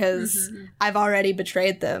anymore because I've already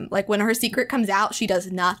betrayed them. Like, when her secret comes out, she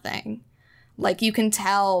does nothing. Like, you can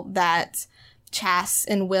tell that Chas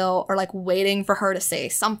and Will are, like, waiting for her to say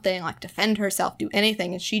something, like, defend herself, do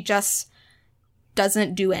anything, and she just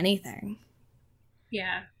doesn't do anything.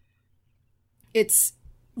 Yeah. It's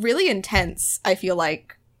really intense, I feel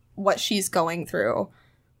like, what she's going through.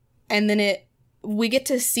 And then we get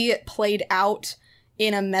to see it played out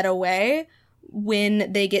in a meta way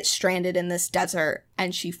when they get stranded in this desert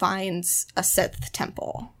and she finds a Sith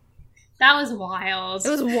temple. That was wild. It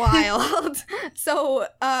was wild. So,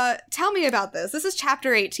 tell me about this. This is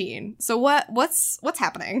chapter 18. So what's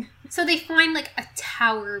happening? So they find, like, a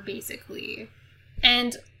tower, basically.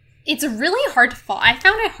 And it's really hard to follow. I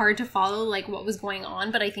found it hard to follow, like, what was going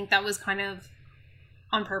on, but I think that was kind of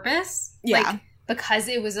on purpose. Yeah. Like, because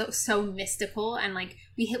it was so mystical and, like,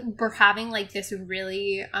 we're having, like, this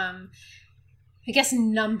really I guess,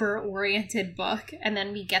 number-oriented book, and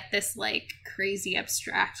then we get this, like, crazy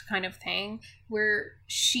abstract kind of thing where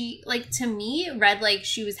she, like, to me, read like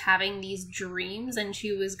she was having these dreams and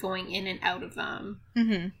she was going in and out of them.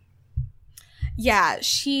 Mm-hmm. Yeah,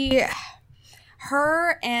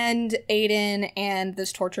 her and Aiden and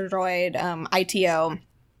this torture droid, ITO,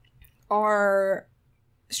 are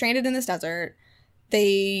stranded in this desert.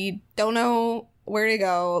 They don't know where to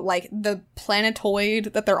go. Like, the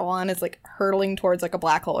planetoid that they're on is, like, hurtling towards, like, a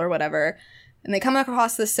black hole or whatever. And they come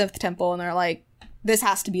across the Sith temple, and they're like, this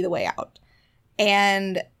has to be the way out.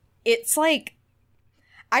 And it's, like,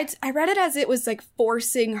 I read it as it was, like,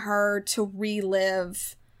 forcing her to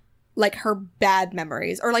relive, like, her bad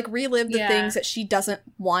memories. Or, like, relive the things that she doesn't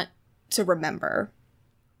want to remember.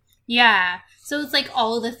 Yeah. So it's, like,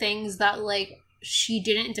 all the things that, like, she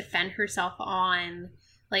didn't defend herself on,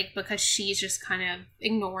 like, because she's just kind of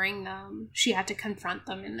ignoring them. She had to confront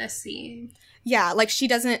them in this scene. Yeah, like, she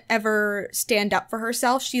doesn't ever stand up for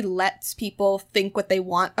herself. She lets people think what they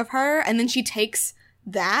want of her, and then she takes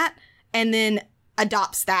that and then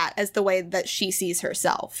adopts that as the way that she sees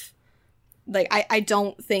herself. Like, I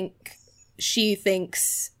don't think she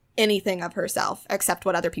thinks anything of herself except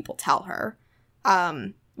what other people tell her,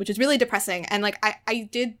 which is really depressing. And, like,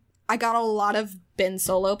 I got a lot of Ben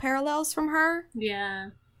Solo parallels from her.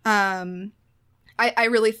 Yeah. I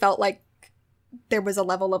really felt like there was a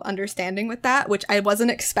level of understanding with that, which I wasn't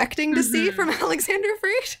expecting to see from Alexander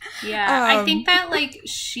Freed. Yeah, I think that, like,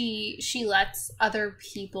 she lets other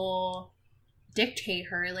people dictate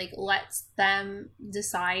her, like, lets them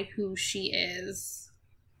decide who she is,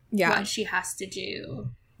 what she has to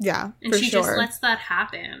do. Yeah, and she just lets that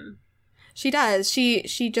happen. She does.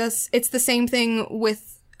 She just, it's the same thing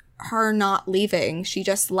with her not leaving. She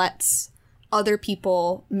just lets other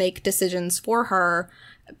people make decisions for her,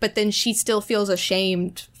 but then she still feels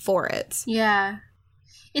ashamed for it. Yeah.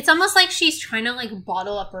 It's almost like she's trying to, like,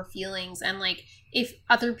 bottle up her feelings, and, like, if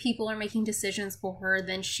other people are making decisions for her,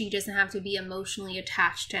 then she doesn't have to be emotionally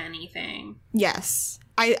attached to anything. Yes,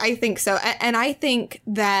 I think so. And I think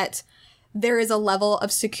that there is a level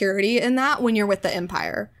of security in that when you're with the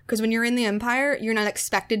Empire. Because when you're in the Empire, you're not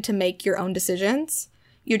expected to make your own decisions.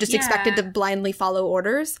 You're just expected to blindly follow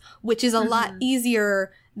orders, which is a lot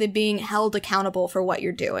easier than being held accountable for what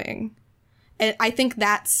you're doing. And I think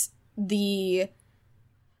that's the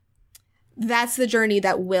journey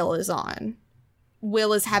that Will is on.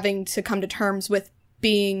 Will is having to come to terms with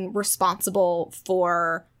being responsible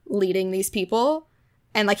for leading these people.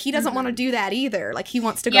 And, like, he doesn't want to do that either. Like, he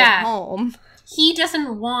wants to go home. He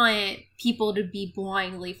doesn't want people to be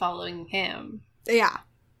blindly following him. Yeah.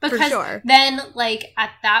 Because then, like,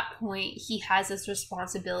 at that point, he has this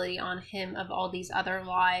responsibility on him of all these other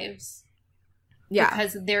lives. Yeah.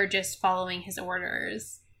 Because they're just following his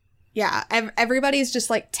orders. Yeah. Everybody's just,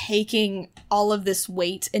 like, taking all of this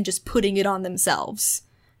weight and just putting it on themselves.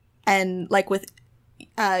 And, like, with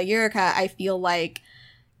Yurika, I feel like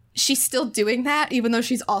she's still doing that, even though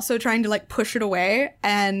she's also trying to, like, push it away.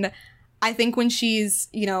 And I think when she's,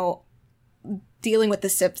 you know, dealing with the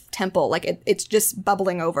Sith temple, like, it's just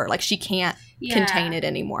bubbling over. Like, she can't contain it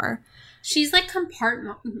anymore. She's, like,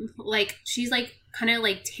 she's, like, kind of,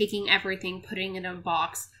 like, taking everything, putting it in a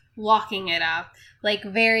box, locking it up. Like,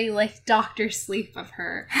 very, like, Dr. Sleep of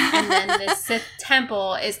her. And then the Sith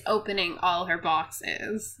temple is opening all her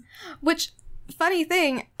boxes. Which, funny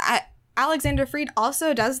thing, Alexander Freed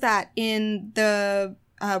also does that in the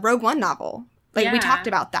Rogue One novel. Like, we talked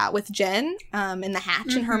about that with Jen in the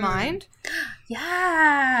hatch in her mind.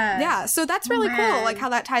 Yeah. Yeah, so that's really cool, like, how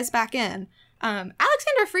that ties back in.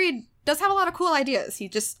 Alexander Freed does have a lot of cool ideas.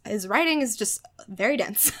 His writing is just very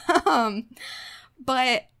dense.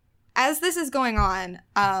 But as this is going on,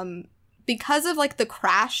 because of, like, the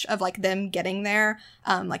crash of, like, them getting there,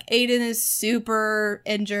 like, Aiden is super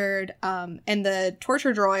injured, and the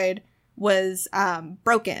torture droid was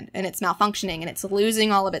broken, and it's malfunctioning, and it's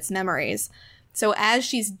losing all of its memories. So as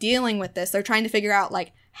she's dealing with this, they're trying to figure out,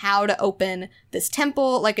 like, how to open this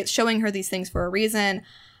temple. Like, it's showing her these things for a reason.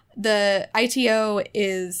 The ITO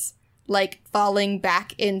is, like, falling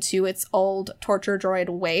back into its old torture droid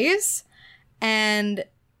ways. And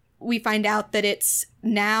we find out that it's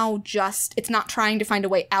now it's not trying to find a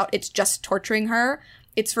way out. It's just torturing her.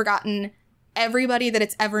 It's forgotten everybody that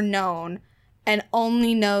it's ever known and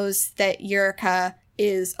only knows that Yurika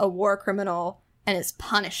is a war criminal and is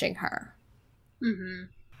punishing her. Mm-hmm.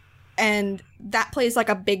 And that plays, like,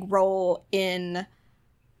 a big role in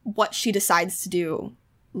what she decides to do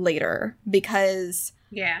later, because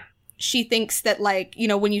she thinks that, like, you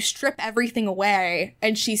know, when you strip everything away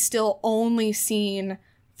and she's still only seen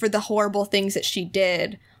for the horrible things that she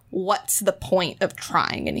did, what's the point of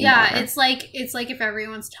trying anymore? Yeah, it's like if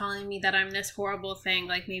everyone's telling me that I'm this horrible thing,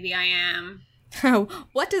 like maybe I am.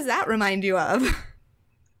 What does that remind you of?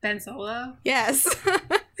 Ben Solo? Yes.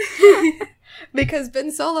 Because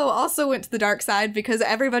Ben Solo also went to the dark side because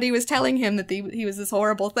everybody was telling him that he was this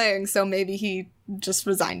horrible thing, so maybe he just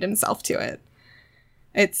resigned himself to it.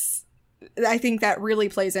 I think that really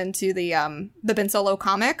plays into the Ben Solo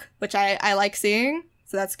comic, which I like seeing,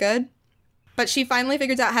 so that's good. But she finally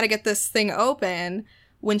figures out how to get this thing open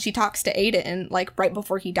when she talks to Aiden, like, right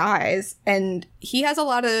before he dies. And he has a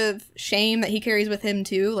lot of shame that he carries with him,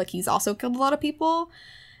 too. Like, he's also killed a lot of people.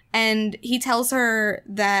 And he tells her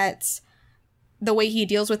that the way he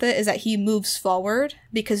deals with it is that he moves forward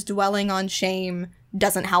because dwelling on shame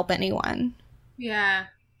doesn't help anyone. Yeah.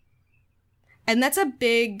 And that's a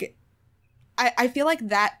big... I feel like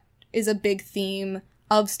that is a big theme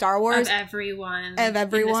of Star Wars. Of everyone. Of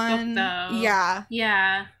everyone. In this book, though. Yeah.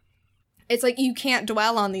 Yeah. It's like you can't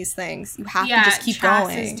dwell on these things. You have to just keep Trask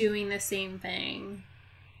going. is doing the same thing.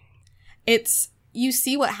 You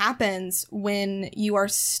see what happens when you are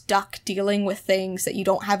stuck dealing with things that you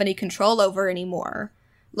don't have any control over anymore.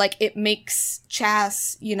 Like, it makes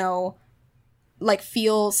Chas, like,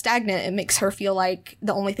 feel stagnant. It makes her feel like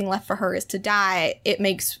the only thing left for her is to die. It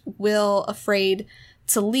makes Will afraid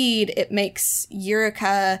to lead. It makes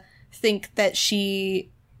Eureka think that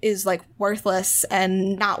she is, like, worthless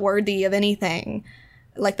and not worthy of anything.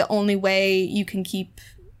 Like, the only way you can keep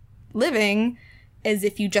living is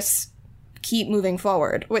if you just keep moving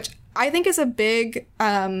forward, which I think is a big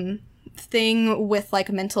thing with, like,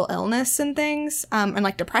 mental illness and things, and,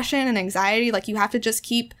 like, depression and anxiety. Like, you have to just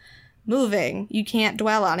keep moving. You can't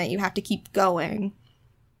dwell on it. You have to keep going.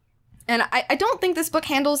 And I don't think this book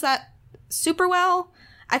handles that super well.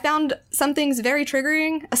 I found some things very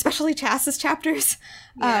triggering, especially Chas's chapters.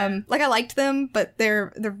 Yeah. Like, I liked them, but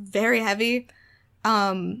they're very heavy.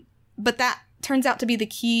 But that turns out to be the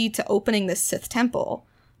key to opening this Sith temple.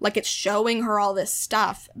 Like, it's showing her all this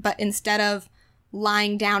stuff, but instead of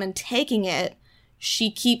lying down and taking it, she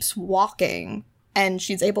keeps walking, and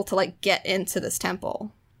she's able to, like, get into this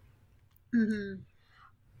temple. Mm-hmm.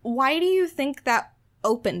 Why do you think that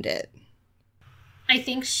opened it? I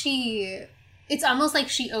think it's almost like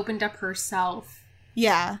she opened up herself.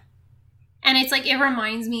 Yeah. And it's like, it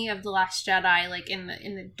reminds me of The Last Jedi, like in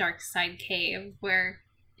the dark side cave, where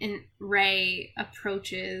Rey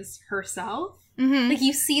approaches herself. Mm-hmm. Like,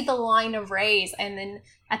 you see the line of rays, and then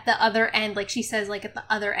at the other end, like, she says, like, at the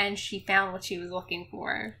other end, she found what she was looking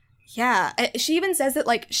for. Yeah. She even says that,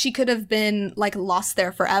 like, she could have been, like, lost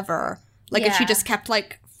there forever. Like, if she just kept,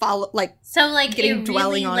 like, so, like, getting it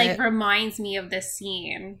dwelling really, on like, it. reminds me of this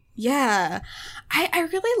scene. Yeah. I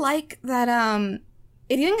really like that,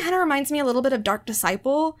 it even kind of reminds me a little bit of Dark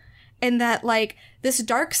Disciple, in that, like, this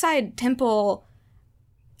dark side temple,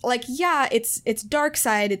 like, yeah, it's dark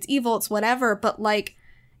side, it's evil, it's whatever, but, like,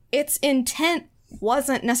 its intent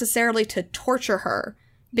wasn't necessarily to torture her,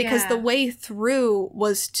 because the way through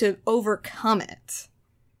was to overcome it.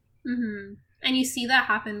 Mm-hmm. And you see that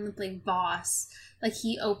happen with, like, Boss. Like,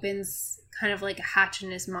 he opens kind of like a hatch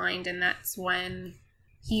in his mind, and that's when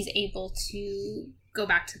he's able to go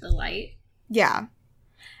back to the light. Yeah.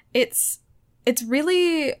 It's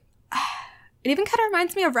really... It even kind of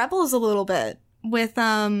reminds me of Rebels a little bit, with,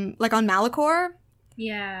 like, on Malachor.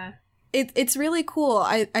 Yeah. It's really cool.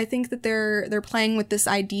 I think that they're playing with this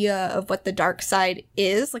idea of what the dark side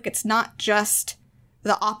is. Like, it's not just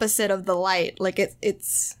the opposite of the light. Like,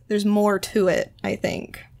 it's there's more to it, I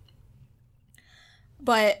think.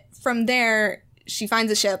 But from there, she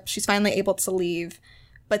finds a ship. She's finally able to leave.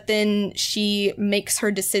 But then she makes her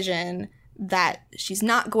decision that she's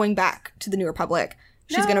not going back to the New Republic.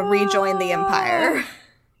 She's going to rejoin the Empire.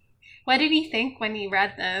 What did he think when he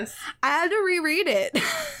read this? I had to reread it.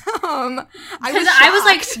 I was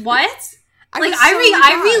like, what?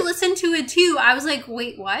 I re-listened to it too. I was like,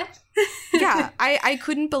 wait, what? Yeah, I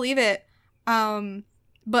couldn't believe it.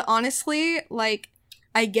 But honestly, like,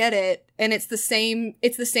 I get it, and it's the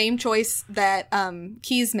same choice that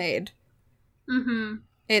Keyes made. Mm-hmm.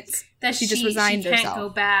 It's that she just resigned herself. She can't go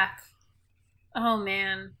back. Oh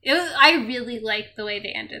man, I really liked the way they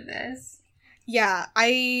ended this. Yeah,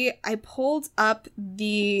 I pulled up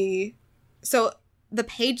the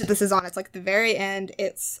page that this is on. It's like the very end.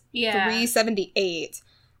 It's 378.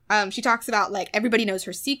 She talks about, like, everybody knows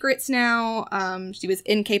her secrets now. She was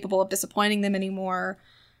incapable of disappointing them anymore.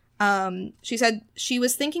 She said she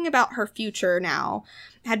was thinking about her future now,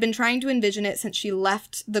 had been trying to envision it since she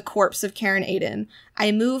left the corpse of Karen Aden.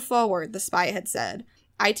 I move forward, the spy had said.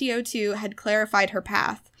 ITO2 had clarified her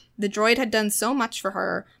path. The droid had done so much for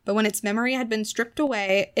her, but when its memory had been stripped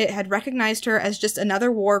away, it had recognized her as just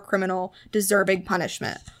another war criminal deserving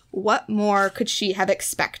punishment. What more could she have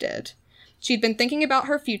expected? She'd been thinking about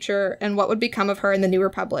her future and what would become of her in the New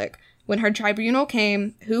Republic. When her tribunal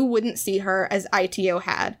came, who wouldn't see her as ITO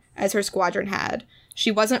had, as her squadron had?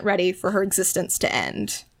 She wasn't ready for her existence to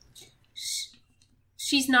end.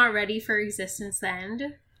 She's not ready for existence to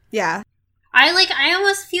end? Yeah. I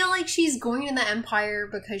almost feel like she's going to the Empire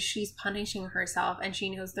because she's punishing herself and she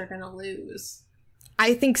knows they're gonna lose.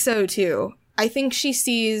 I think so, too. I think she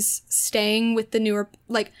sees staying with the newer...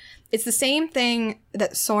 Like, it's the same thing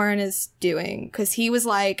that Soren is doing, because he was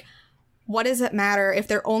like, what does it matter? If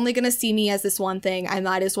they're only gonna see me as this one thing, I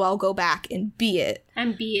might as well go back and be it.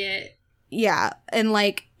 And be it. Yeah, and,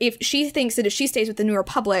 like, if she thinks that if she stays with the New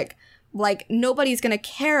Republic... like, nobody's gonna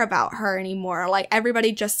care about her anymore. Like,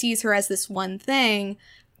 everybody just sees her as this one thing,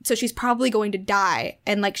 so she's probably going to die.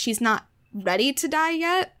 And, like, she's not ready to die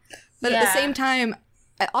yet. But at the same time,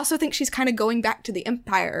 I also think she's kind of going back to the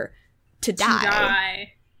Empire to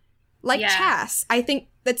die. Like Chas. I think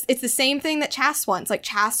it's the same thing that Chas wants. Like,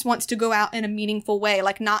 Chas wants to go out in a meaningful way.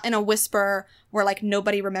 Like, not in a whisper where, like,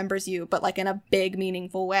 nobody remembers you, but, like, in a big,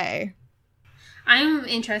 meaningful way. I'm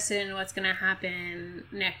interested in what's going to happen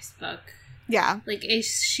next book. Yeah. Like, is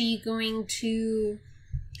she going to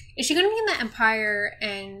be in the Empire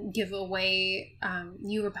and give away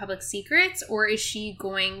New Republic secrets? Or is she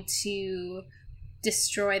going to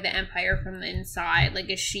destroy the Empire from the inside? Like,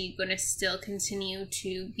 is she going to still continue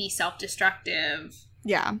to be self-destructive?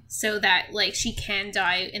 Yeah. So that, like, she can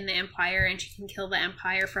die in the Empire and she can kill the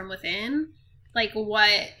Empire from within? Like,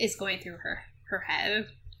 what is going through her head?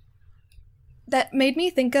 That made me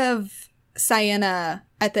think of Ciena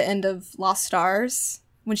at the end of Lost Stars,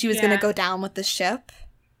 when she was going to go down with the ship.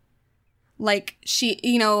 Like, she,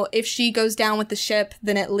 you know, if she goes down with the ship,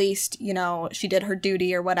 then at least, you know, she did her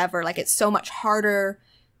duty or whatever. Like, it's so much harder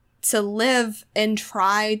to live and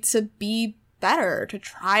try to be better, to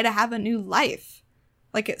try to have a new life.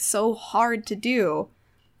 Like, it's so hard to do.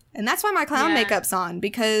 And that's why my clown makeup's on,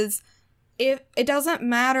 because it doesn't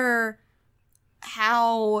matter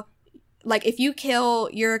how... Like, if you kill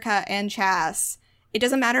Yrica and Chas, it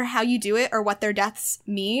doesn't matter how you do it or what their deaths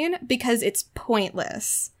mean, because it's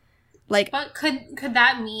pointless. Like, but could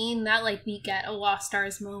that mean that, like, we get a Lost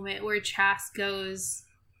Stars moment where Chas goes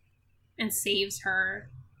and saves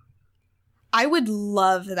her? I would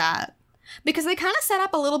love that. Because they kind of set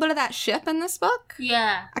up a little bit of that ship in this book.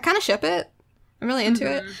 Yeah. I kind of ship it. I'm really into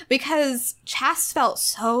it. Because Chas felt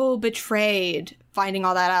so betrayed finding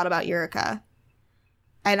all that out about Yrica.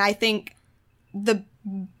 And I think the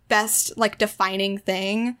best, like, defining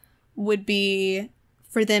thing would be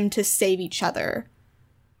for them to save each other.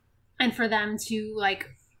 And for them to,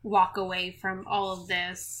 like, walk away from all of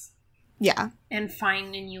this. Yeah. And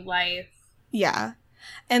find a new life. Yeah.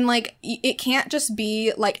 And, like, it can't just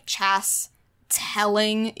be, like, Chas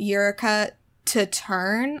telling Yrica to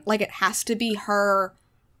turn. Like, it has to be her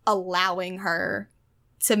allowing her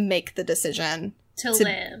to make the decision. To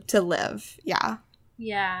live. To live, yeah.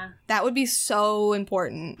 Yeah. That would be so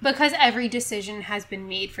important. Because every decision has been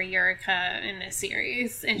made for Yrica in this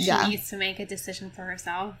series, and she needs to make a decision for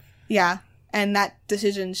herself. Yeah. And that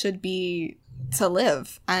decision should be to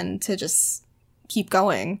live and to just keep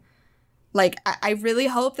going. Like, I really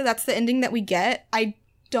hope that that's the ending that we get. I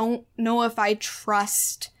don't know if I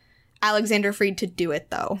trust Alexander Freed to do it,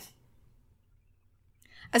 though.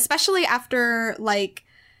 Especially after, like...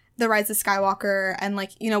 The Rise of Skywalker, and,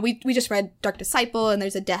 like, you know, we just read Dark Disciple, and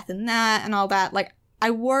there's a death in that, and all that. Like,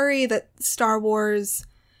 I worry that Star Wars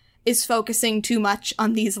is focusing too much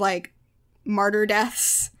on these, like, martyr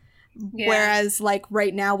deaths, whereas, like,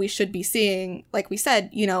 right now we should be seeing, like we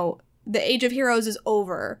said, you know, the Age of Heroes is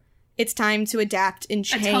over. It's time to adapt and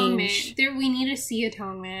change. Atonement. We need to see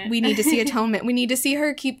Atonement. We need to see Atonement. We need to see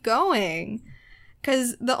her keep going.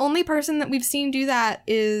 Because the only person that we've seen do that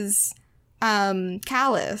is...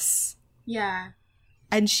 Kallus. Yeah.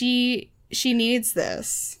 And she needs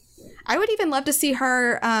this. I would even love to see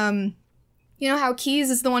her, you know how Keyes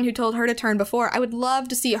is the one who told her to turn before? I would love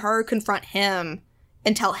to see her confront him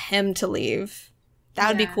and tell him to leave. That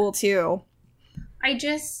would be cool, too.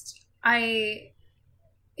 It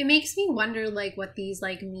makes me wonder, like, what these,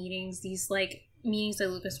 like, meetings that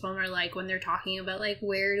Lucasfilm are like when they're talking about, like,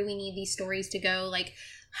 where do we need these stories to go? Like,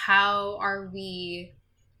 how are we...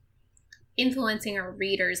 influencing our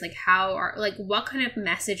readers? Like, what kind of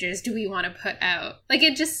messages do we want to put out? Like,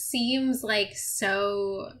 it just seems like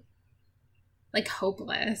so, like,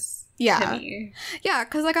 hopeless to me. Yeah,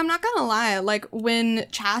 because, like, I'm not gonna lie, like, when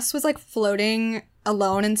Chas was, like, floating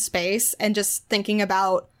alone in space and just thinking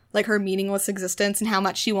about like her meaningless existence and how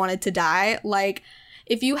much she wanted to die. Like,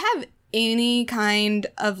 if you have any kind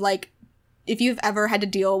of like, if you've ever had to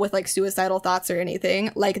deal with like suicidal thoughts or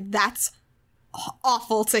anything, like that's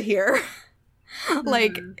awful to hear.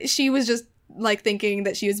 Like, she was just like thinking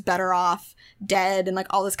that she was better off dead and like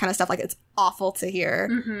all this kind of stuff. Like, it's awful to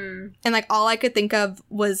hear. And like all I could think of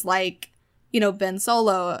was like, you know, Ben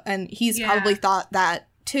Solo, and he's probably thought that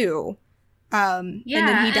too. And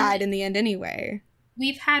then he died in the end anyway.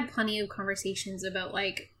 We've had plenty of conversations about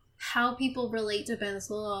like how people relate to Ben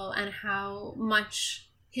Solo and how much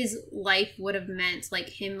his life would have meant, like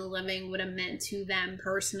him living would have meant to them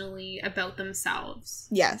personally about themselves.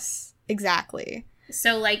 Yes, exactly.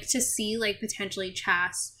 So like to see like potentially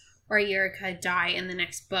Chas or Yrica die in the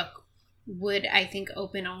next book would, I think,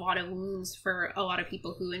 open a lot of wounds for a lot of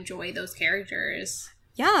people who enjoy those characters.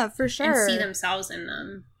 Yeah, for sure. And see themselves in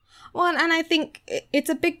them. Well, and I think it's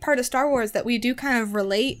a big part of Star Wars that we do kind of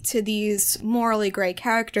relate to these morally gray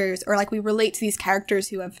characters, or like we relate to these characters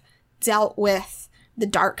who have dealt with the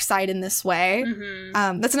dark side in this way.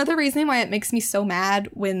 That's another reason why it makes me so mad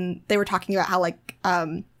when they were talking about how like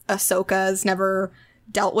Ahsoka's never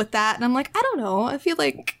dealt with that. And I'm like, I don't know. I feel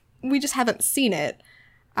like we just haven't seen it.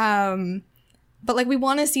 But like we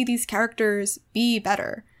want to see these characters be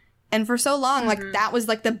better. And for so long, like that was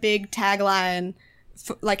like the big tagline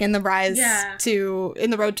like in the in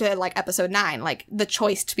the road to like episode 9, like the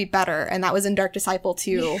choice to be better. And that was in Dark Disciple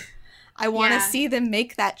too. I want to see them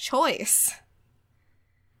make that choice.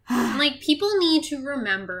 Like, people need to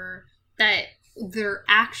remember that their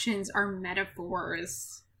actions are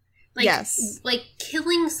metaphors. Like, like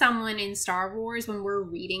killing someone in Star Wars, when we're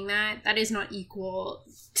reading that is not equal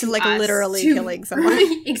to like literally killing someone.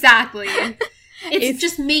 Exactly. It's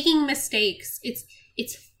just making mistakes. It's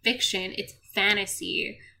fiction. It's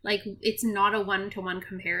fantasy. Like, it's not a one-to-one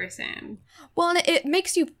comparison. Well, and it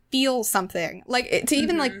makes you feel something. Like, to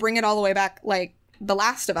even like bring it all the way back, like The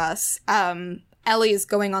Last of Us, Ellie is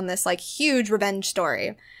going on this like huge revenge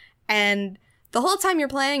story, and the whole time you're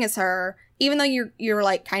playing as her, even though you're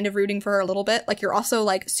like kind of rooting for her a little bit, like you're also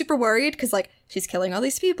like super worried because like she's killing all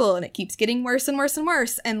these people and it keeps getting worse and worse and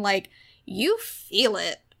worse, and like you feel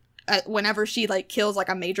it whenever she like kills like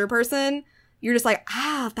a major person. You're just like,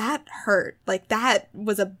 that hurt. Like, that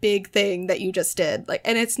was a big thing that you just did. Like,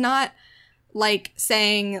 and it's not like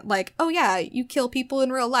saying like, oh yeah, you kill people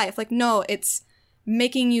in real life. Like, no, it's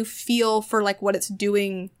making you feel for like what it's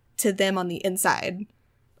doing to them on the inside,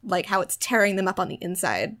 like how it's tearing them up on the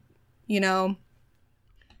inside, you know?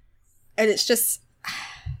 And it's just,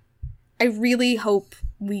 I really hope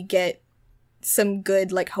we get some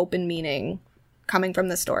good like hope and meaning coming from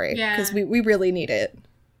the story, because we really need it.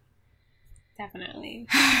 Definitely.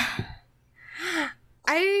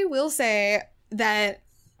 I will say that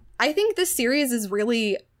I think this series is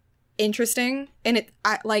really interesting, and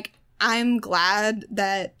I'm glad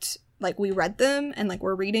that like we read them and like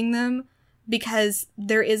we're reading them, because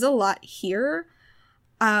there is a lot here.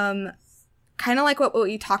 Kind of like what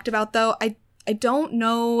we talked about though. I don't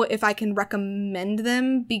know if I can recommend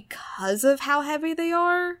them because of how heavy they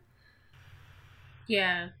are.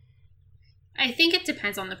 Yeah. I think it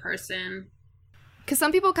depends on the person. Because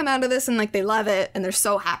some people come out of this and, like, they love it, and they're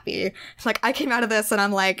so happy. Like, I came out of this, and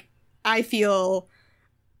I'm like, I feel,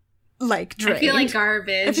 like, drained. I feel like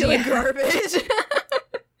garbage. I feel like garbage.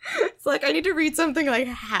 It's like, I need to read something, like,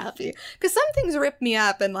 happy. Because some things rip me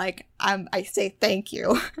up, and, like, I say thank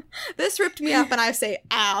you. This ripped me up, and I say,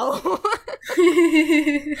 ow.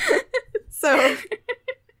 So,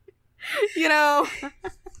 you know.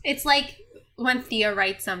 It's like when Thea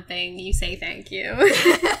writes something, you say thank you.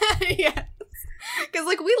 Yeah. Because,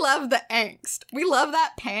 like, we love the angst. We love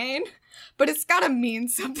that pain, but it's gotta mean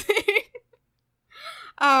something.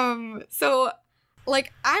 So,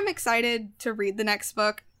 like, I'm excited to read the next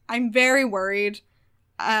book. I'm very worried.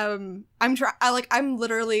 I'm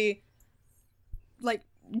literally, like,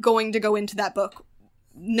 going to go into that book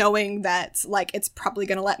knowing that, like, it's probably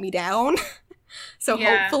gonna let me down. So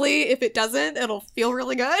hopefully, if it doesn't, it'll feel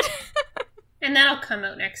really good. And that'll come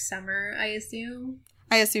out next summer, I assume.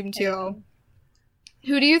 I assume, too.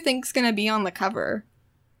 Who do you think's gonna be on the cover?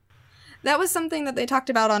 That was something that they talked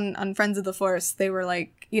about on Friends of the Force. They were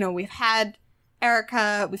like, you know, we've had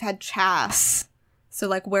Erica, we've had Chas, so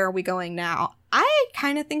like, where are we going now? I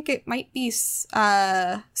kind of think it might be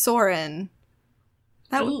Soren.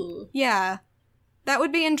 Yeah, that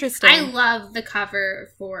would be interesting. I love the cover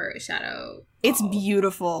for Shadow. It's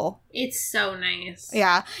beautiful. It's so nice.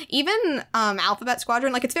 Yeah, even Alphabet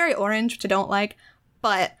Squadron, like, it's very orange, which I don't like,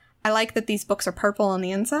 but I like that these books are purple on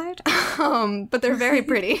the inside, but they're very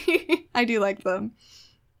pretty. I do like them.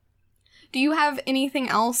 Do you have anything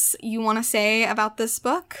else you want to say about this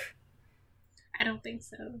book? I don't think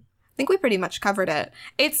so. I think we pretty much covered it.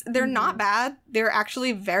 They're not bad. They're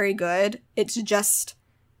actually very good. It's just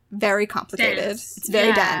very complicated. Dense. It's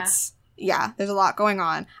very dense. Yeah, there's a lot going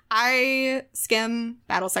on. I skim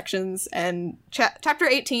battle sections, and chapter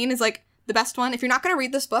 18 is like the best one. If you're not going to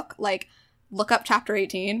read this book, like, look up chapter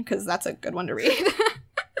 18 because that's a good one to read.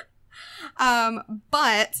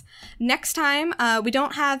 But next time, we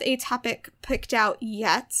don't have a topic picked out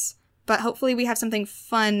yet, but hopefully we have something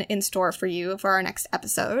fun in store for you for our next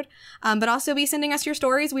episode. But also be sending us your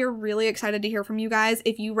stories. We are really excited to hear from you guys.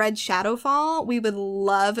 If you read Shadowfall, we would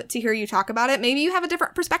love to hear you talk about it. Maybe you have a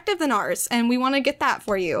different perspective than ours, and we want to get that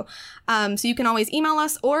for you. So you can always email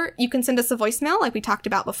us, or you can send us a voicemail like we talked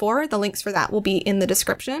about before. The links for that will be in the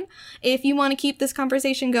description. If you want to keep this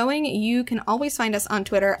conversation going, you can always find us on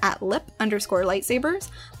Twitter at @lip_lightsabers.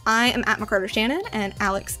 I am at McCarter Shannon, and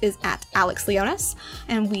Alex is at Alex Leonis,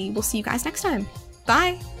 and we will see you guys next time.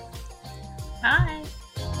 Bye! Bye!